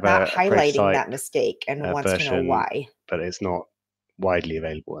said we it's have not a highlighting prototype that mistake and wants to know version, why. but it's not widely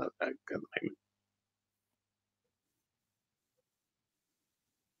available at the moment.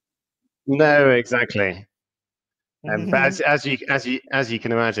 No, exactly. But Mhm. as you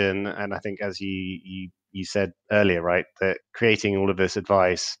can imagine, and I think as you said earlier, right, that creating all of this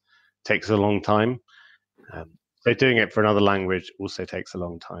advice takes a long time. So doing it for another language also takes a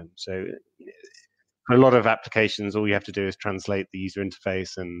long time. So for a lot of applications, all you have to do is translate the user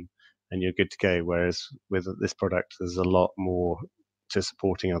interface, and you're good to go. Whereas with this product, there's a lot more to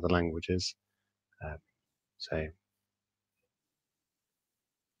supporting other languages. Um, so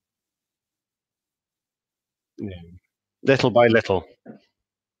yeah, little by little.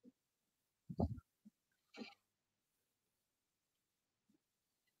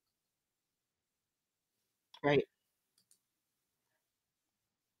 Right.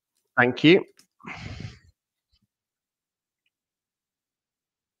 Thank you.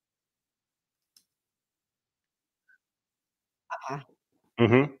 Uh-huh.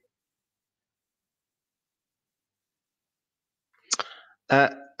 hmm Uh,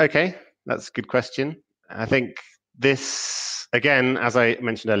 okay, that's a good question. I think this, again, as I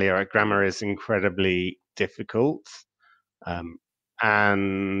mentioned earlier, grammar is incredibly difficult. Um,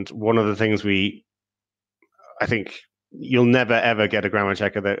 and one of the things I think you'll never ever get a grammar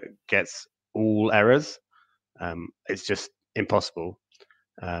checker that gets all errors. It's just impossible,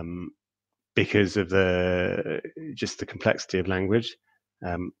 um, because of the complexity of language.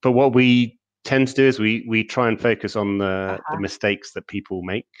 But what we tend to do is we try and focus on the Uh-huh. mistakes that people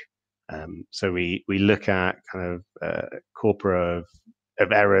make. So we look at kind of corpora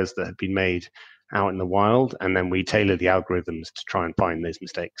of errors that have been made out in the wild, and then we tailor the algorithms to try and find those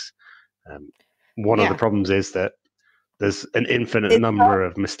mistakes. Um, One of the Yeah. problems is that there's an infinite It's number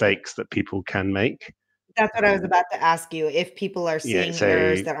of mistakes that people can make. That's what I was Um, about to ask you. If people are seeing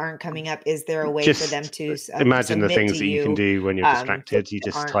errors so that aren't coming up, is there a way for them just to imagine the submit to things that you can you do when you're things distracted. You that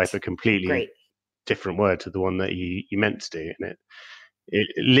just type aren't a completely great? different word to the one that you meant to do, and it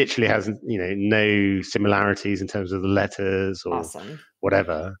literally has no similarities in terms of the letters or Awesome.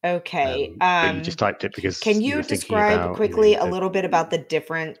 whatever. Okay. But you just typed it because Can you you were thinking describe about quickly a the little bit about the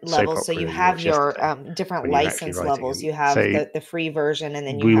different soap levels? So opera you that you have watched your yesterday different when you're actually license writing levels. them. You have So the free version, and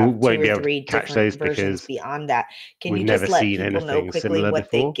then you we have two won't or be able to three catch different those versions because beyond that. Can we've you never just let seen people know anything quickly similar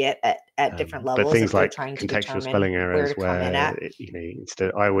what they before. get at different But levels things if they're like trying to contextual determine spelling where errors, to come in where at?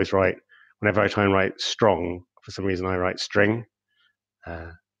 instead I always write, whenever I try and write strong, for some reason I write string.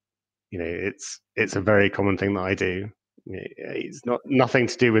 Uh, it's a very common thing that I do. It's not nothing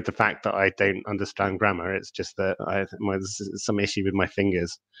to do with the fact that I don't understand grammar. It's just that there's some issue with my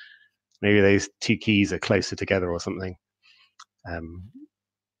fingers. Maybe those two keys are closer together or something. Um,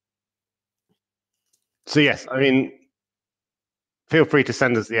 so yes, I mean, feel free to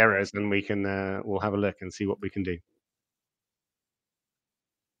send us the errors, and we can we'll have a look and see what we can do.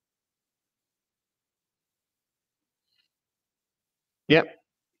 Yep.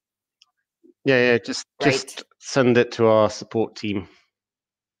 Yeah, yeah. Right. Just send it to our support team.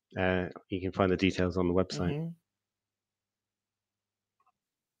 You can find the details on the website. Mhm.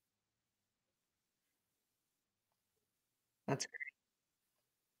 That's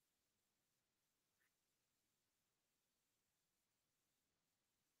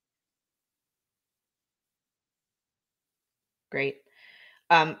great.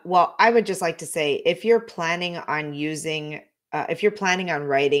 Well, I would just like to say if you're planning on if you're planning on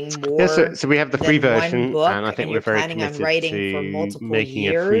writing Yeah, so, more so we have the free than one version, and I book think and we're you're very planning on committed writing for to multiple making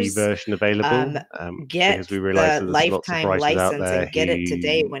a free years, version um, available, because get we realize the that there's lots of lifetime writers out license there and get it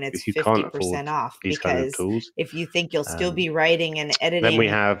today when it's who can't afford 50% off. these kind of Because tools. if you think you'll still Um, be writing and then we editing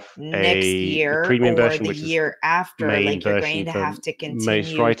have next the year premium or version, the which is year after, main like you're going version to for have to most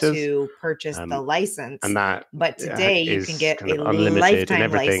continue writers, to purchase the um, license. and that But today you can is get kind a of unlimited in lifetime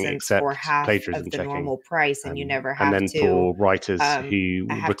everything license for except half of plagiarism the checking. normal price, and you never And have then to for writers who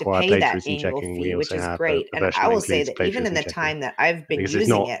have to require pay that plagiarism annual checking, we fee, which also is have great. a And I version that will say includes that even in plagiarism the checking, time that I've been because it's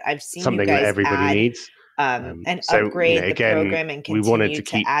using not it, I've seen you something that guys everybody add needs. and So, upgrade the again, program and we wanted continue to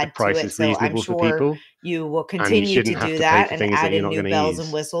to keep the add to it. prices So I'm reasonable for sure people, you will and you continue to shouldn't have do to pay that for and things that add you're in not new going to bells and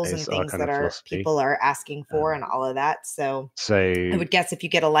use, whistles and is our things kind that of are philosophy. people are asking for Um, and all of that. So I so would guess if you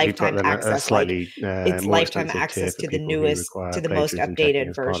get a we've got lifetime then a access, like slightly it's more lifetime expensive tier access for to the people who newest, to require the most plagiarism checking updated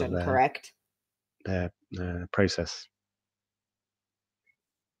as part of version, correct? their process.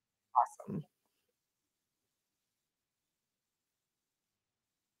 Awesome.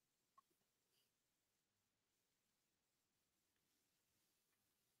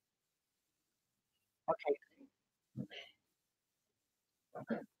 Okay.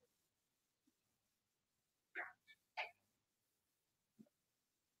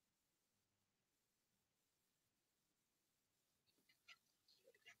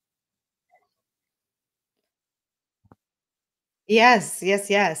 Yes, yes,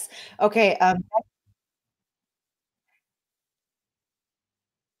 yes. Okay,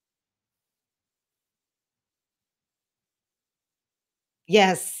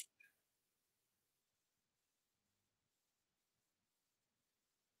 yes.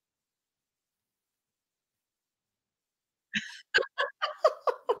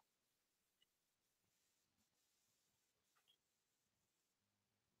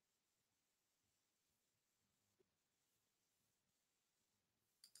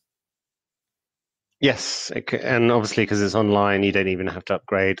 Yes, and obviously because it's online, you don't even have to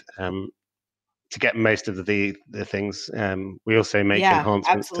upgrade to get most of the things. We also make Yeah,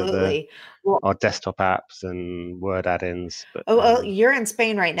 enhancements to absolutely. Well, our desktop apps and Word add-ins, but oh, well, you're in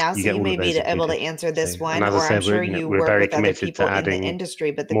Spain right now, you so get you all may of be those able to included. answer So, this and one, as I or I'm said, sure you we're work very with other committed to people in the adding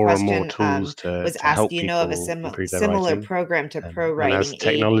industry, but the more and more question tools was to asked, do help you know of a people improve their similar writing. program to And as ProWritingAid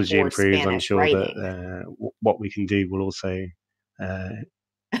technology for improves, I'm Spanish sure that writing? what we can do will also uh,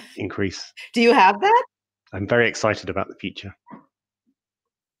 increase. Do you have that? I'm very excited about the future.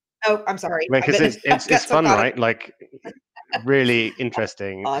 Oh, I'm sorry. Because I it's got so fun, caught up. right? Like, really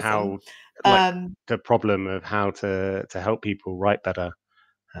interesting Awesome. how, like, Um, the problem of how to help people write better.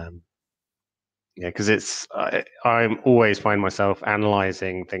 Um, yeah, because I'm always find myself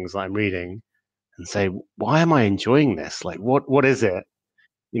analyzing things that I'm reading and say, why am I enjoying this? Like, what is it?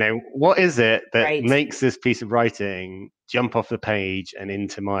 What is it that right. makes this piece of writing jump off the page and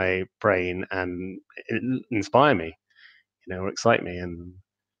into my brain and inspire me, or excite me? And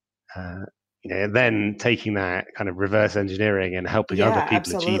uh, then taking that kind of reverse engineering and helping other Yeah,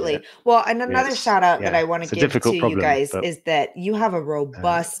 people achieve it. absolutely. Well, and another It's shout out that Yeah, I want to it's a give to difficult you problem, guys but is that you have a uh,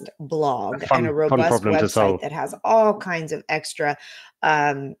 robust a blog and a fun robust problem to website solve. that has um,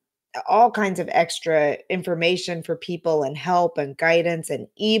 all kinds of extra information for people and help and guidance and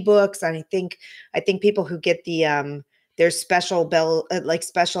ebooks. And I think people who get there's special like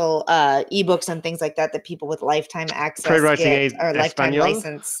special ebooks and things like that that people with lifetime access ProWriting get, Aid or lifetime Espanol.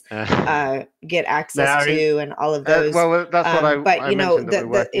 license Uh, get no, access I mean, to, and all of those. well, that's what But I mentioned that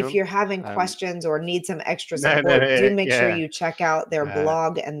we're working if on. you're having Um, questions or need some extra no, no, support, do no, make sure yeah, you check out their uh,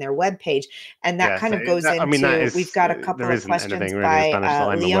 blog and their webpage. And that yeah. kind So of goes I mean, that into, we've is got a couple there of isn't questions anything really in by Spanish that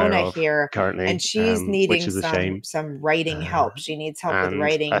I'm aware Leona of here, and currently, she's which needing is a shame. some writing Uh, help. She needs help with and I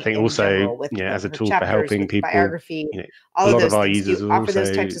writing think in also, general, with as a her tool for chapters, helping with people, biography, you know, a all of lot of those our things. Do users you are offer those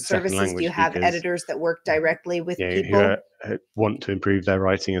also types of second services? Do language you have speakers, editors that work directly with who people? want to improve their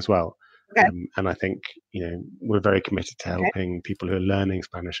writing as well. Okay. And I think we're very committed to Okay. helping people who are learning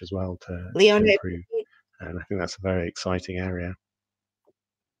Spanish as well to Leona, improve. And I think that's a very exciting area.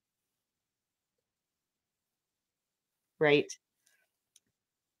 right.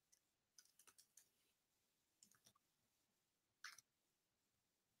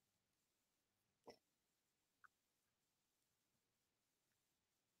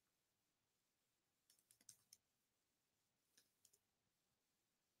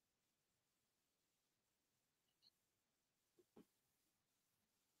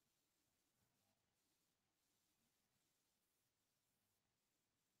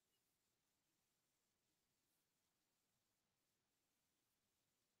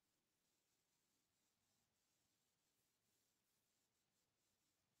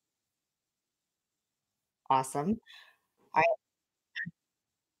 Awesome. I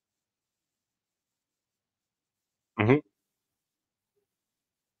Mhm.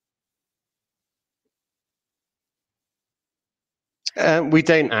 We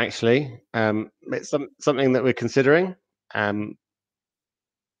don't actually. It's something that we're considering. Um,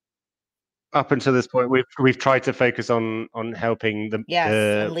 Up until this point, we've tried to focus on helping Yes,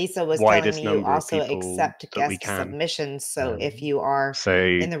 and the Lisa was telling widest me you number of also people accept that we guest can. submissions. So if Um, you are so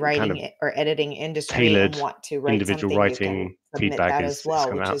in the kind of or editing industry and tailored want to write individual something, you can writing submit feedback that as is well,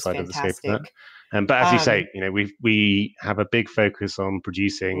 kind of which is outside of the scope of that. fantastic. But as you say, Um, we have a big focus on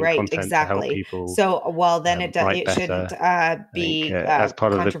producing right, content to help exactly. people So, well, then write it shouldn't better. I think be as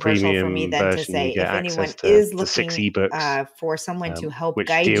part of the controversial for me premium then to version, you say get if anyone access is to six looking ebooks, for someone to help which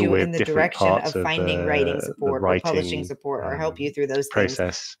guide deal you with in the different direction parts of of finding writing the support or publishing writing support or help you through those things,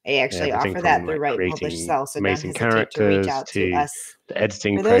 process. I actually Everything offer that from through like Write, Publish, creating Sell. So don't amazing hesitate to reach characters out to to us the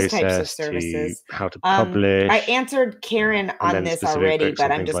editing for those types of process to services. how to I publish, answered Karen and on then this specific already, books but on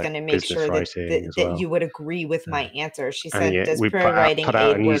I'm things just like going to make business sure writing as that well. you would agree with my Um, answer. She and said, yeah, "Does we ProWriting put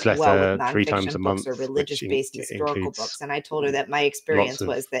out a Aid work well with newsletter 3 times a nonfiction books or month, which religious-based historical includes books?" And I told her that my lots experience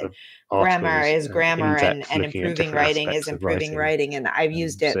was that of grammar articles is in grammar, depth and looking at improving different writing is aspects of improving writing. writing. And I've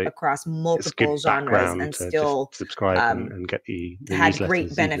used it So across it's good multiple genres background and to just still subscribe um, and get the had great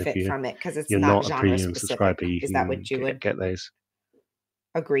newsletters, even if benefit from it because it's you're not not a genre premium specific. subscriber, you Is that can what you would get those.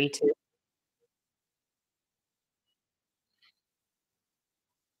 agree to?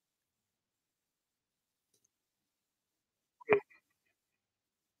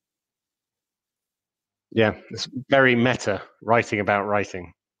 Yeah, it's very meta writing about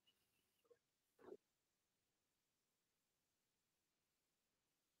writing.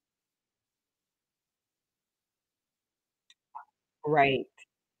 Right.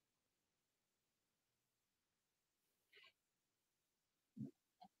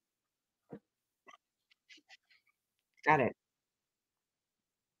 Got it.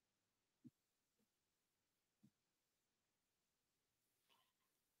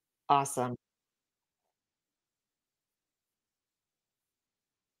 Awesome.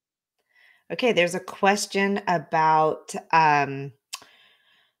 Okay, there's a question about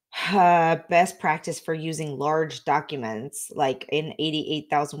best practice for using large documents, like an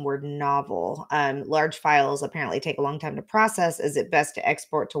 88,000 word novel. Large files apparently take a long time to process. Is it best to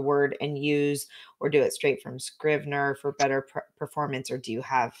export to Word and use, or do it straight from Scrivener for better performance, or do you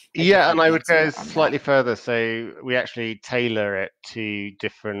have a Yeah, and different I would go answer on that? slightly further. So we actually tailor it to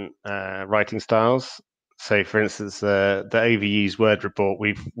different writing styles. So, for instance, the overused word report,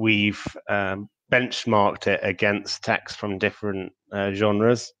 we've benchmarked it against text from different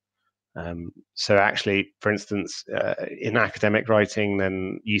genres. So actually, for instance, in academic writing,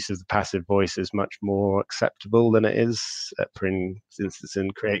 then use of the passive voice is much more acceptable than it is, for instance, in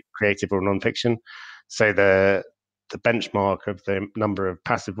creative or nonfiction. So the benchmark of the number of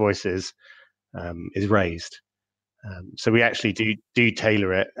passive voices is raised. So we actually do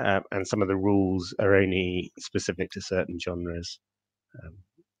tailor it, and some of the rules are only specific to certain genres. Um,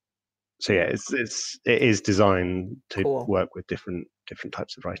 so yeah, it is designed to Cool. work with different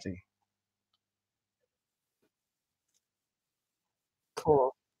types of writing.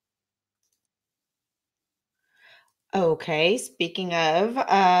 Cool. Okay, speaking of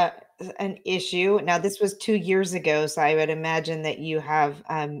an issue, now this was 2 years ago, so I would imagine that you have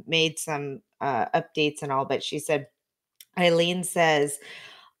made some updates and all, but she said, Eileen says,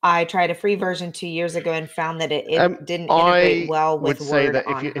 I tried a free version 2 years ago and found that it didn't integrate I well would with say Word that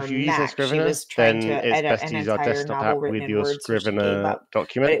on her if you're using Mac. She Scrivener, was trying then to it's edit best an to use our entire desktop novel app written with in your Word, so she gave Scrivener up, but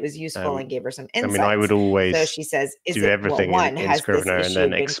document. it was useful Um, and gave her some I mean, I insights. would So always she says, is do it, well, everything one, in has this Scrivener and issue then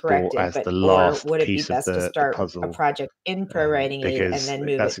been export corrected, as but the or last would it be piece of best to the start a puzzle, project in ProWriting Aid and because then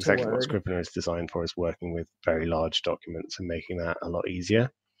move that's it to exactly what Word? Scrivener is designed for, is working with very large documents and making that a lot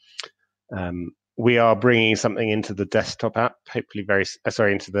easier. We are bringing something into the desktop app, hopefully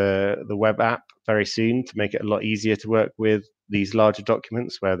sorry, into the web app very soon, to make it a lot easier to work with these larger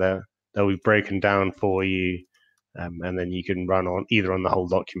documents, where they'll be broken down for you, and then you can run on either on the whole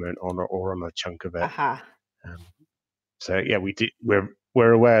document or on a chunk of it. Aha. Um, so yeah,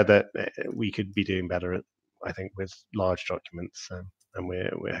 we're aware that we could be doing better at, I think, with large documents, and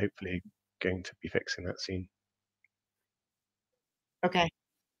we're hopefully going to be fixing that soon. Okay.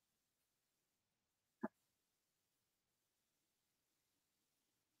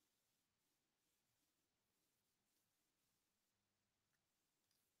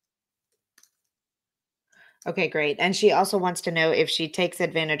 Okay, great. And she also wants to know if she takes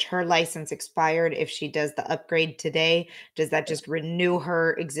advantage, her license expired. If she does the upgrade today, does that just renew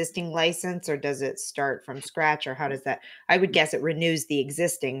her existing license or does it start from scratch or how does that? I would guess it renews the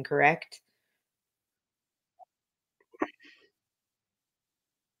existing, correct?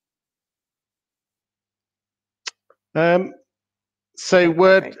 So Okay,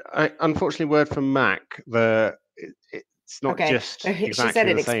 Word, perfect. unfortunately, Word for Mac, it's not Okay. just She said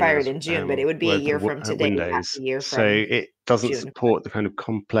exactly it the same expired as in June, but it would be a Word for year from today, not Windows. a year So from it doesn't June. support the kind of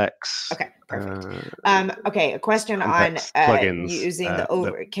complex Okay, perfect. uh, Okay, a question on complex plugins using the that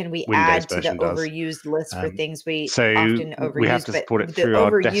over. Can we Windows add to the version does. overused list for Um, things we so often we have overuse? to But support it the through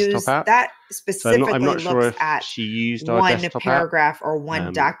our desktop overuse app. that So I'm specifically not sure looks if at she used our one desktop app, paragraph or one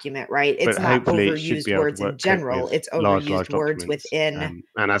um, document, right? but It's not hopefully it should overused be able to words in cope with general. It's large overused words documents. within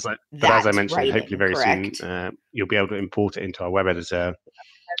And as I that mentioned, hopefully writing, very soon correct? you'll be able to import it into our web editor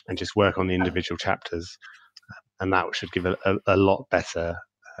and just work on the individual chapters, and that should give a lot better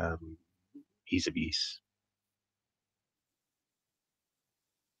um, ease of use.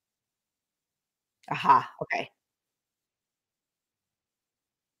 Aha. Okay.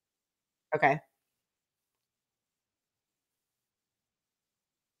 Okay.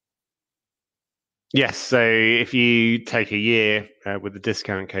 Yes, so if you take a year with the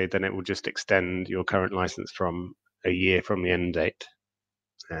discount code, then it will just extend your current license from a year from the end date.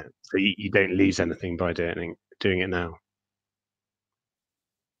 So you don't lose anything by doing it now.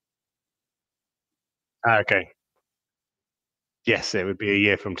 Okay. Yes, it would be a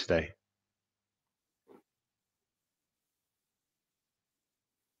year from today.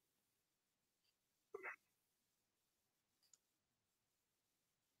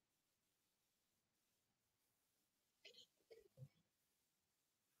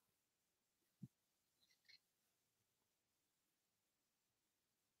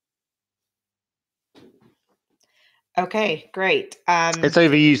 Okay, great. It's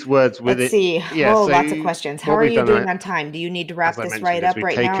overused words with Let's it. see. Yeah, Oh, so lots of questions. How what are we've you done, doing on time? Do you need to as wrap I this mentioned, right is up we've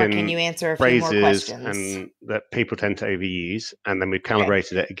right now, or can taken you answer a few more phrases questions? and that people tend to overuse, and then we've Okay.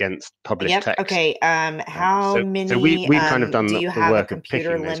 calibrated it against published Yep. text. Okay. How So many, we've kind of do done you the have a work of computer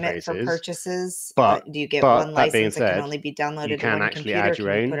picking those limit for phrases, purchases? but Do you get one that being license that can said, only be you downloaded to can one actually computer? add your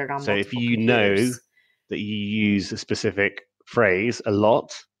Can you put own. it on So if multiple you know computers? that you use a specific phrase a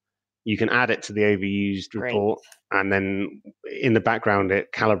lot, you can add it to the overused Great. report, and then in the background it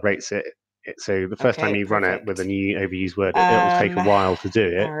calibrates it. So the first time Okay, you run it with a perfect. new overused word, it'll take Um, a while to do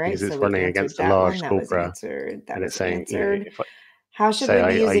it all right, because so it's we running answered against a that one. large That was corpora, answered. That and was it's saying, answered. if I How should say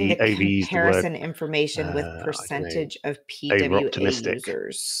we be using the overused the word, comparison information with I don't know, percentage of over PWA optimistic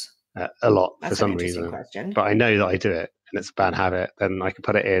users? a lot for That's an some interesting reason, question. but I know that I do it and it's a bad habit, then I can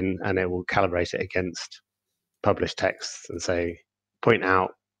put it in and it will calibrate it against published texts and say, point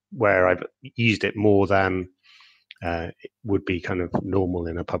out where I've used it more than it would be kind of normal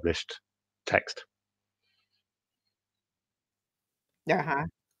in a published text. Uh-huh.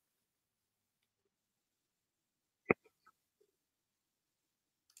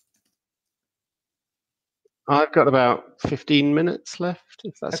 I've got about 15 minutes left,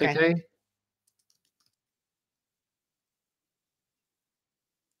 if that's Okay. okay.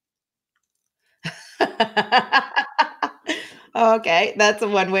 Okay, that's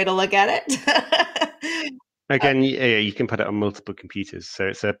one way to look at it. Again, yeah, you can put it on multiple computers, so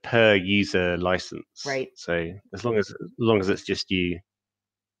it's a per user license. Right. So as long as it's just you,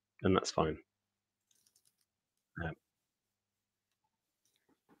 then that's fine. Um,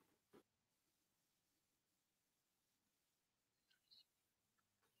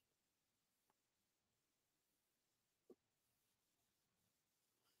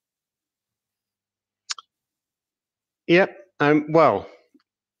 yep. Well,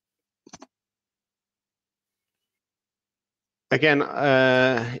 again,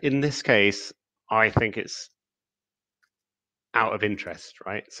 in this case, I think it's out of interest,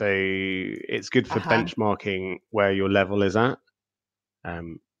 right? So it's good for Uh-huh. benchmarking where your level is at.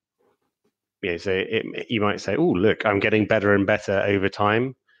 Um, so you might say, "Oh, look, I'm getting better and better over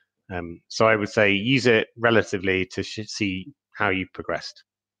time." So I would say use it relatively to see how you've progressed.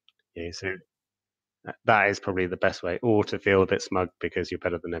 So that is probably the best way, or to feel a bit smug because you're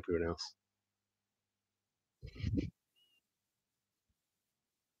better than everyone else.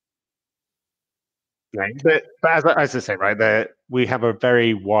 No, but as I say, right there, we have a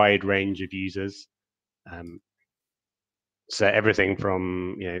very wide range of users. Um, so everything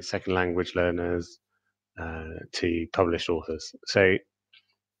from second language learners to published authors. So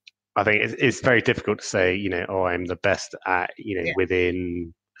I think it's very difficult to say, oh, I'm the best at, Yeah.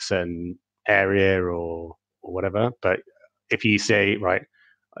 within a certain area or whatever. But if you say, right,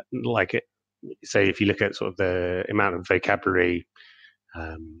 like it, say if you look at sort of the amount of vocabulary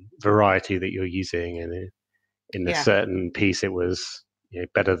variety that you're using, and in a Yeah. certain piece it was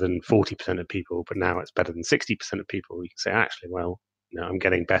better than 40% of people, but now it's better than 60% of people. You can say, actually, well, I'm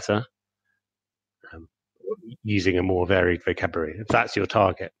getting better um, using a more varied vocabulary if that's your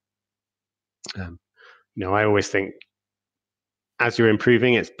target. Um, I always think as you're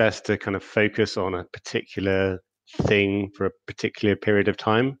improving, it's best to kind of focus on a particular thing for a particular period of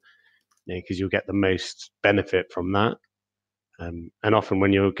time, because you'll get the most benefit from that. And often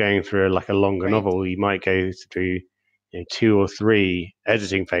when you're going through like a longer Right. novel, you might go through 2 or 3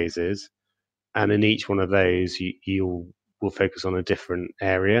 editing phases, and in each one of those, you will focus on a different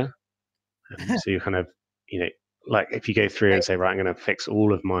area. So you kind of, like if you go through and Right. say, right, I'm going to fix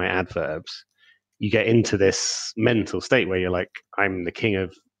all of my adverbs, you get into this mental state where you're like, I'm the king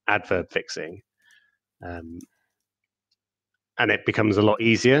of adverb fixing. Um, and it becomes a lot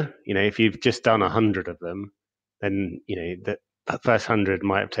easier. If you've just done 100 of them, then that first 100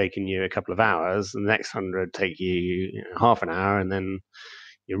 might have taken you a couple of hours, and the next 100 take you, half an hour, and then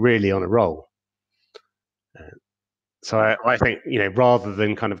you're really on a roll. So I think rather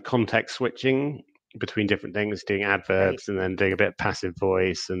than kind of context switching between different things, doing Right. adverbs and then doing a bit of passive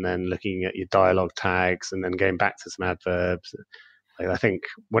voice and then looking at your dialogue tags and then going back to some adverbs. Like, I think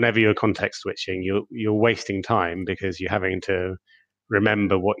whenever you're context switching, you're wasting time because you're having to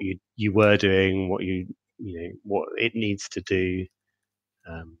remember what you were doing, what it needs to do,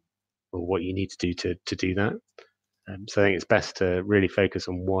 um, or what you need to do to do that. So I think it's best to really focus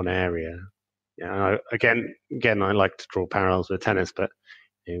on one area. Yeah, again, I like to draw parallels with tennis, but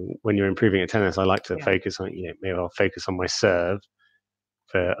when you're improving at tennis, I like to Yeah. focus on, maybe I'll focus on my serve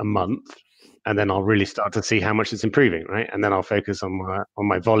for a month, and then I'll really start to see how much it's improving, right? And then I'll focus on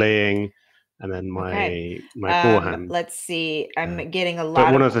my volleying, and then Okay. my forehand. Let's see. Uh, I'm getting a but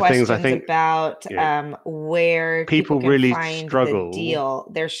lot one of of the things I questions think, about you know, where people people can really find the struggle,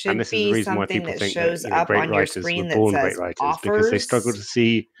 deal. There and should this is the be reason why something people that think that shows up great on your writers were screen that born great says writers, because they struggle to offers.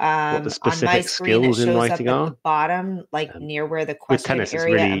 see what the On my specific screen, it skills in shows up writing at are. the bobottom, like Um, near where the with question tennis,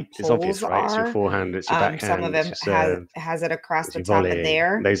 area and it's polls obvious, right? It's your are. forehand, it's your Some of backhand, it's them your serve, has it across it's the your top of volleying.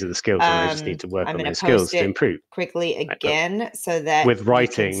 there. Those are the skills, and I just need to work I'm on going to those post skills to it improve. quickly Right? But again so that with you can see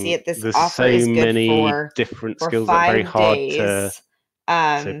writing, it. This there's offer so is good many different for skills that are very five hard to days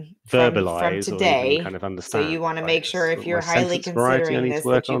from verbalize or even today. kind of So you understand. want to Right? make sure It's if my you're highly sentence variety I considering need to this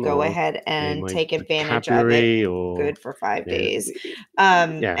work that you on, go or ahead and my take advantage of it. vocabulary, or Good for 5 days.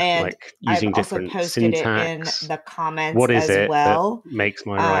 yeah, And like I've using also different posted it in syntax. the comments What is as it that well. makes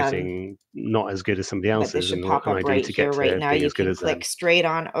my Um, writing not as good as somebody but this else's, should and what pop can up I do right to get here, right to now. being You as good can as them? click straight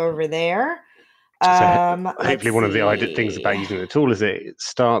on over there. So Let's hopefully, one of the things about see. using the tool is it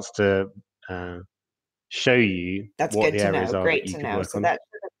starts to uh, show you That's what good the to areas know. are that Great you to could know. work So on. that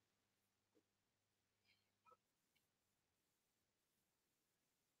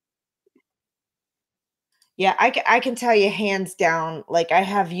Yeah, I can tell you hands down, like I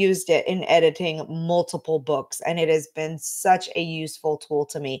have used it in editing multiple books, and it has been such a useful tool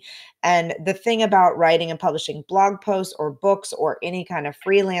to me. And the thing about writing and publishing blog posts or books or any kind of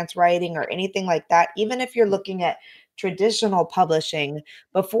freelance writing or anything like that, even if you're looking at traditional publishing,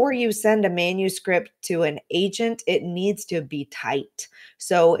 before you send a manuscript to an agent, it needs to be tight.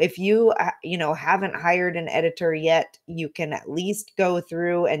 So if you haven't hired an editor yet, you can at least go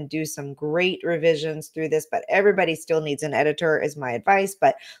through and do some great revisions through this, but everybody still needs an editor is my advice.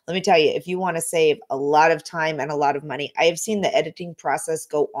 But let me tell you, if you want to save a lot of time and a lot of money, I have seen the editing process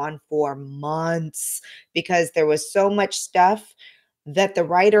go on for months because there was so much stuff that the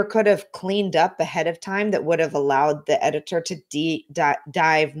writer could have cleaned up ahead of time that would have allowed the editor to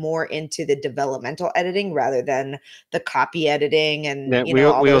dive more into the developmental editing rather than the copy editing and Yeah, all we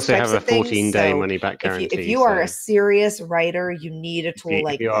those also types have a of things. 14-day So money back if guarantee. you are So a serious writer, you need a tool if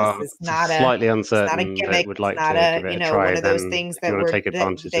like you this. are It's slightly not a uncertain but gimmick. would It's like not to a give it a one try, of those then things if you want to take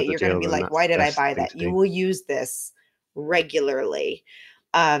advantage of that the you're going to deal, be then like, that's why the did I best buy thing that? to You do. will use this regularly.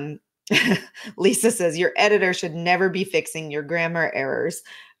 um Lisa says your editor should never be fixing your grammar errors.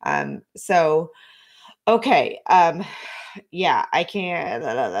 So okay. Yeah, I can.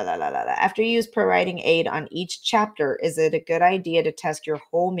 After you use ProWritingAid on each chapter, is it a good idea to test your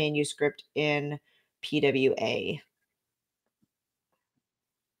whole manuscript in PWA?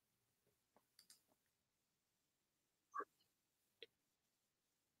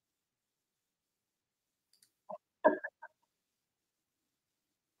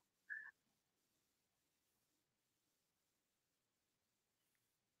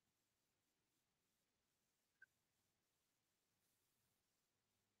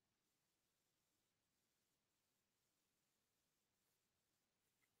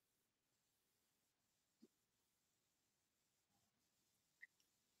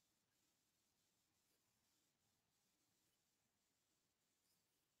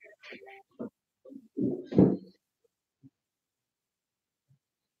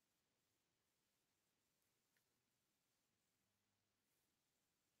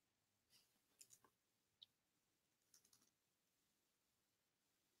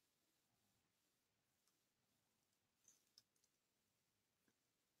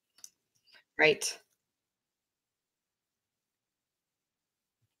 Right.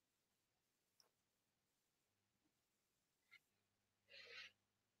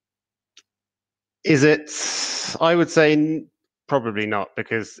 Is it? I would say probably not,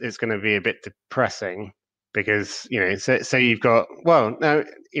 because it's going to be a bit depressing. Because so you've got, well, no,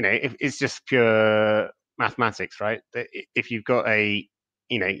 if it's just pure mathematics, right? If you've got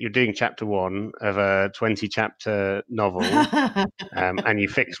you're doing chapter 1 of a 20-chapter novel, and you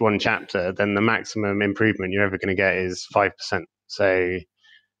fix one chapter, then the maximum improvement you're ever going to get is 5%. So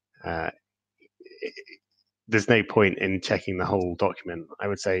uh, there's no point in checking the whole document. I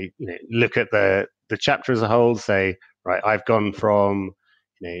would say, look at the chapter as a whole. Say, right, I've gone from,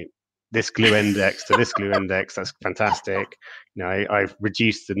 this glue index to this glue index. That's fantastic. I've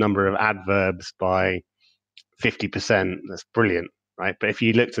reduced the number of adverbs by 50%. That's brilliant, right? But if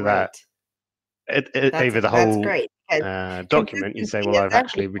you looked at that over the That's whole great, because document, you say, consistency well, is I've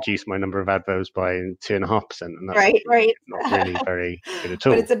actually everything. reduced my number of adverbs by 2.5%, and that's Right. not really very good at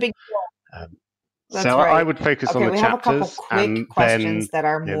But all. it's a big deal. Um, That's so I right. would focus on Okay, the we have a couple chapters, quick and then questions that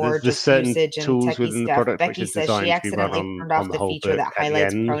are more there's just certain usage and tools techie within the stuff. product which Becky are says she designed to be run accidentally turned off on the the whole feature book that at the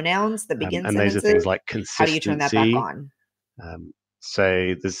highlights end, pronouns that begin and those are things sentences. like How do you turn that back consistency. on?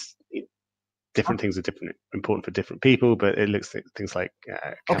 So there's different things are different important for different people, but it looks like things like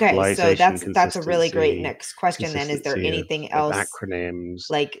Okay, so capitalization, that's a really great consistency, next question then. Is there anything of else? acronyms.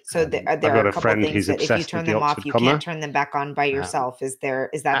 Like, so I've there are got a a couple friend things who's that if you obsessed with turn the them off, Oxford you can't comma, turn them back on by um, yourself. Is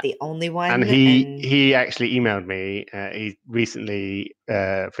that the only and one? And he actually emailed me. He recently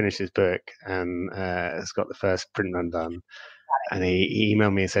finished his book and has got the first print run done. And he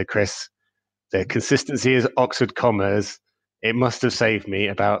emailed me and said, "Chris, the consistency is Oxford commas. It must have saved me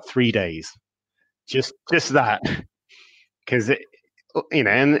about 3 days. Just that, because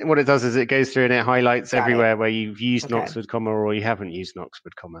and what it does is it goes through and it highlights got it. everywhere where you've used an Okay. Oxford comma or you haven't used an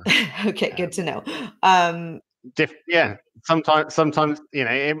Oxford comma. Okay, good to Um, know. Um, yeah, sometimes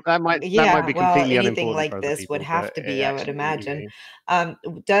that might Yeah, be well, completely anything unimportant for like other this would people, but have to it be, I would actually, imagine.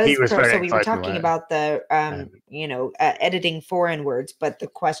 he was very So we were excited talking about it. about the, Um, editing foreign words, but the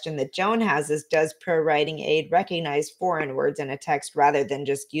question that Joan has is, does ProWritingAid recognize foreign words in a text rather than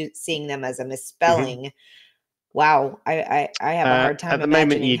just seeing them as a mhm. misspelling? Wow, I have a hard At time the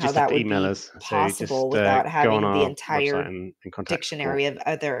moment, imagining you how just have that to would email be us. So possible just without go on having the our website entire and contact support. dictionary of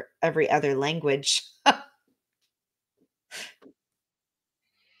every other language.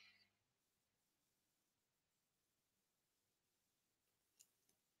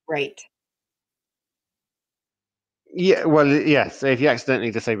 Right, Yeah, well, yeah. So if you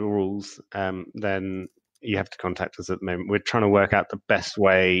accidentally disable rules, then you have to contact us at the moment. We're trying to work out the best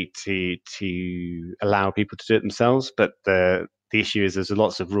way to allow people to do it themselves. But the issue is there's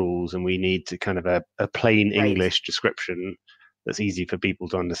lots of rules, and we need to kind of a plain right. English description that's easy for people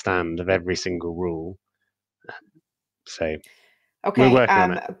to understand of every single rule. So we're Okay, working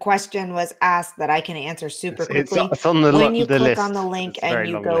on it. a question was asked that I can answer super It's quickly. it's on When you the click on list. the link It's a and very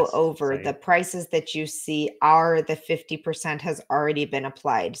you long go list. over, So the prices that you see are the 50% has already been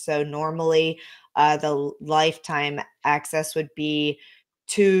applied. So normally, the lifetime access would be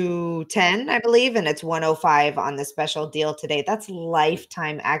 210, I believe, and it's 105 on the special deal today. That's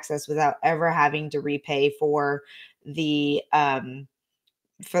lifetime access without ever having to repay the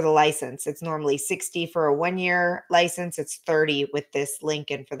for the license. It's normally 60 for a 1 year license. It's 30 with this link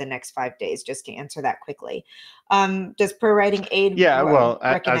and for the next 5 days, just to answer that quickly. Does ProWritingAid yeah, well,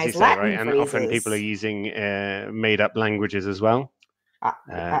 as you recognize say, right, Latin and often people are phrases? using made up languages as well. Uh,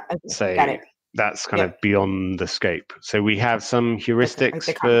 okay, got So it. that's kind of Yep. beyond the scope. So we have some Okay. heuristics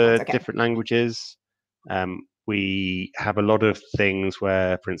The common for ones. Okay. different languages. We have a lot of things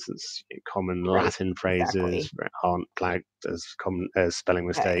where, for instance, common Right. Latin phrases Exactly. aren't flagged as common as spelling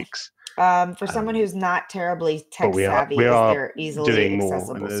Okay. mistakes. For someone Um, who's not terribly but tech we savvy, is are there easily doing more, and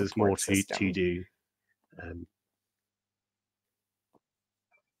accessible there's more support to system? do. Um,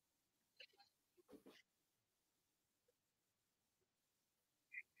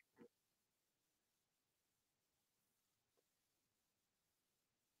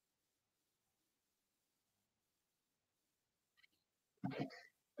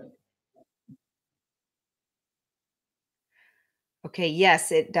 Okay,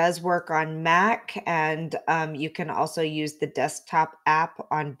 yes, it does work on Mac, and you can also use the desktop app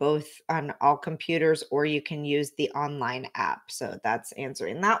on all computers, or you can use the online app. So that's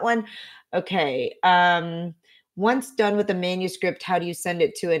answering that one. Okay. Once done with the manuscript, how do you send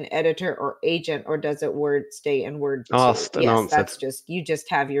it to an editor or agent, or does it Word stay in Word too? asked and Yes, answered. that's just you just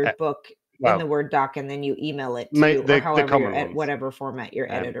have your Uh, book. in the well, Word doc and then you email it to, or the however common your ones. whatever format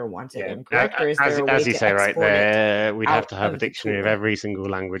your editor wants it Yeah, in, correct? Or is there a way as you to say, right export it there, we'd have out to have a of the dictionary of tool? every single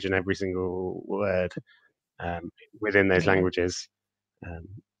language and every single word within those Mhm. languages. Um,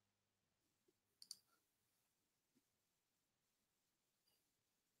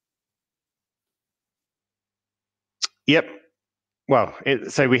 yep. Well,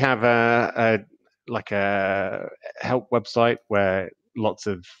 so we have like a help website where lots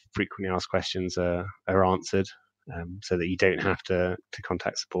of frequently asked questions are answered, so that you don't have to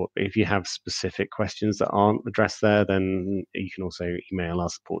contact support. But if you have specific questions that aren't addressed there, then you can also email our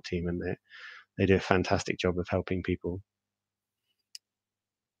support team, and they do a fantastic job of helping people.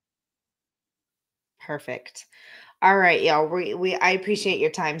 Perfect. All right, y'all. We I appreciate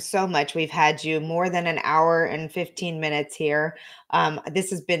your time so much. We've had you more than an hour and 15 minutes here. This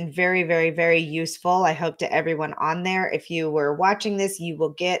has been very, very, very useful. I hope to everyone on there. If you were watching this, you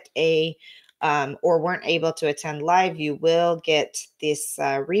will get a or weren't able to attend live, you will get this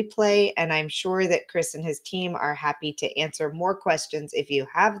replay. And I'm sure that Chris and his team are happy to answer more questions if you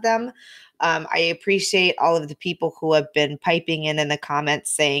have them. I appreciate all of the people who have been piping in the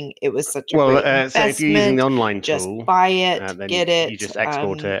comments saying it was such a great So if you're using the investment. online Just tool, buy it, then get you it. just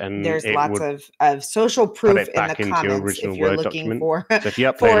export it, and There's it lots would of social put proof it in the back into your comments if original you're Word looking document. for So if you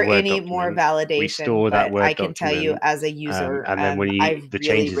upload for a Word any more document, we validation. store that But I Word can tell you document, as a user, and then I've the really,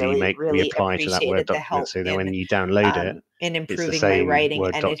 changes that you really, make, we really apply to that Word appreciated the document. help So then when you download it, in it's the improving my same writing,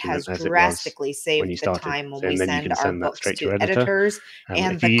 Word and it document has as it was drastically when you saved the started. time when So, we and then you send can our send that books straight to to your editor. editors, and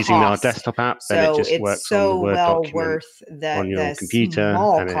If the you're using our cost. desktop app, then it So just it's works on the so Word well document worth on your the computer,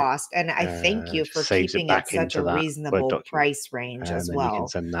 small and it cost. And I thank you for just saves it keeping it back such a into that Word reasonable document, price range and as then you can well,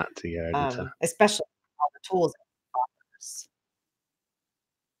 send that to your editor. especially all the tools it offers.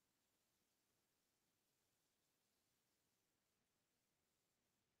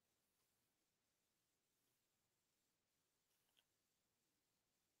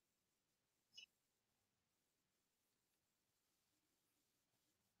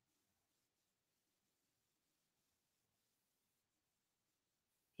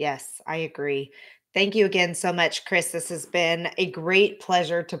 Yes, I agree. Thank you again so much, Chris. This has been a great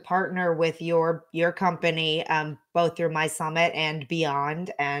pleasure to partner with your company, both through my summit and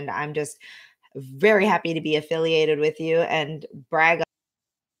beyond. And I'm just very happy to be affiliated with you and brag.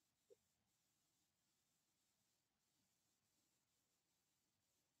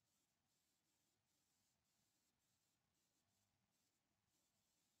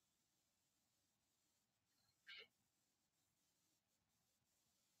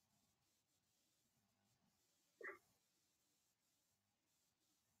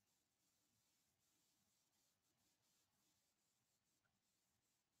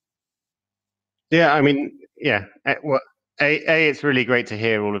 Yeah, I mean, yeah. Well, it's really great to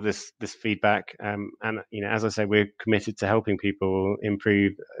hear all of this feedback, and as I say, we're committed to helping people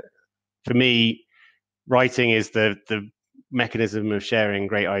improve. For me, writing is the mechanism of sharing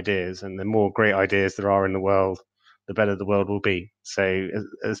great ideas, and the more great ideas there are in the world, the better the world will be. So,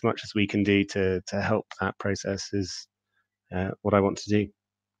 as much as we can do to help that process is what I want to do.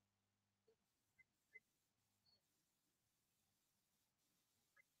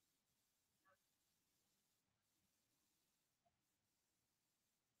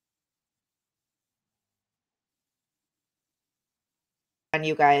 On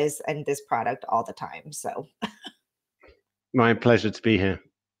you guys and this product all the time. So, My pleasure to be here.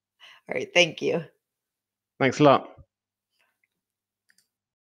 all right, thank you. Thanks a lot.